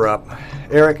wrap her up.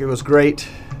 Eric, it was great.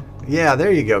 Yeah,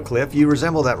 there you go, Cliff. You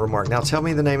resemble that remark. Now tell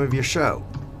me the name of your show.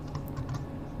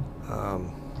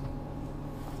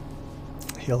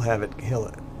 He'll have it.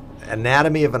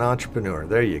 Anatomy of an Entrepreneur.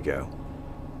 There you go.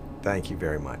 Thank you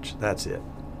very much. That's it.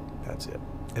 That's it.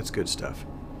 It's good stuff.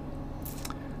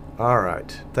 All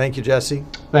right. Thank you, Jesse.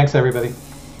 Thanks, everybody.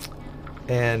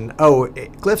 And, oh,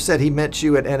 Cliff said he met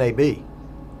you at NAB.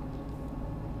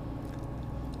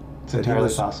 It's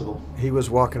entirely possible. He was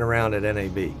walking around at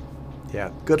NAB.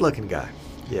 Yeah. Good-looking guy.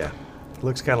 Yeah.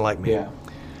 Looks kind of like me. Yeah.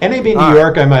 NAB New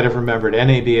York, I might have remembered.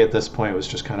 NAB at this point was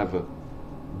just kind of a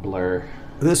blur.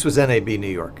 This was NAB New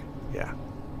York. Yeah.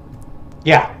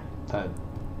 Yeah.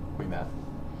 We met.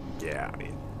 Yeah, I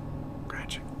mean,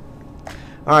 gotcha.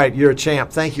 All right, you're a champ.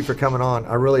 Thank you for coming on.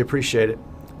 I really appreciate it.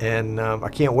 And I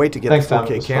can't wait to get the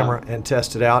 4K camera and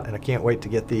test it out. And I can't wait to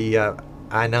get the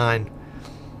i9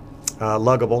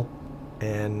 luggable.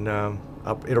 And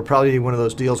it'll probably be one of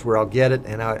those deals where I'll get it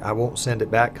and I won't send it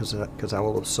back because I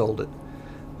will have sold it.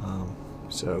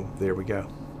 So there we go.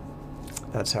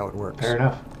 That's how it works. Fair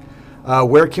enough.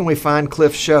 Where can we find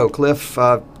Cliff's show? Cliff,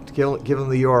 give him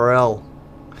the URL.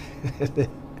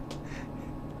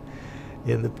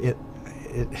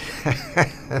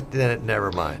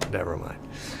 Never mind.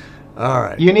 All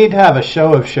right. You need to have a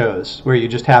show of shows where you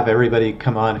just have everybody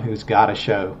come on who's got a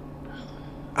show.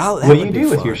 Oh, that what would do you be do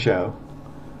fun. with your show?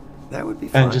 That would be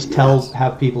fun. And just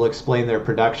have people explain their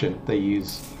production. They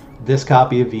use this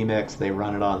copy of vMix, they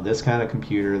run it on this kind of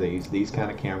computer, they use these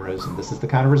kind of cameras, and this is the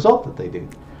kind of result that they do.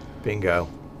 Bingo.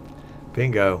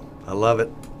 I love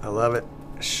it.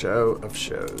 Show of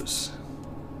shows.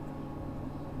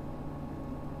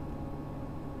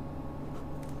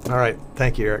 All right.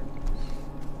 Thank you, Eric.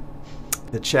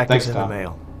 The check is in the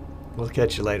mail. We'll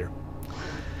catch you later.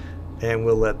 And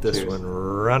we'll let this one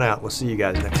run out. We'll see you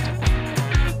guys next time.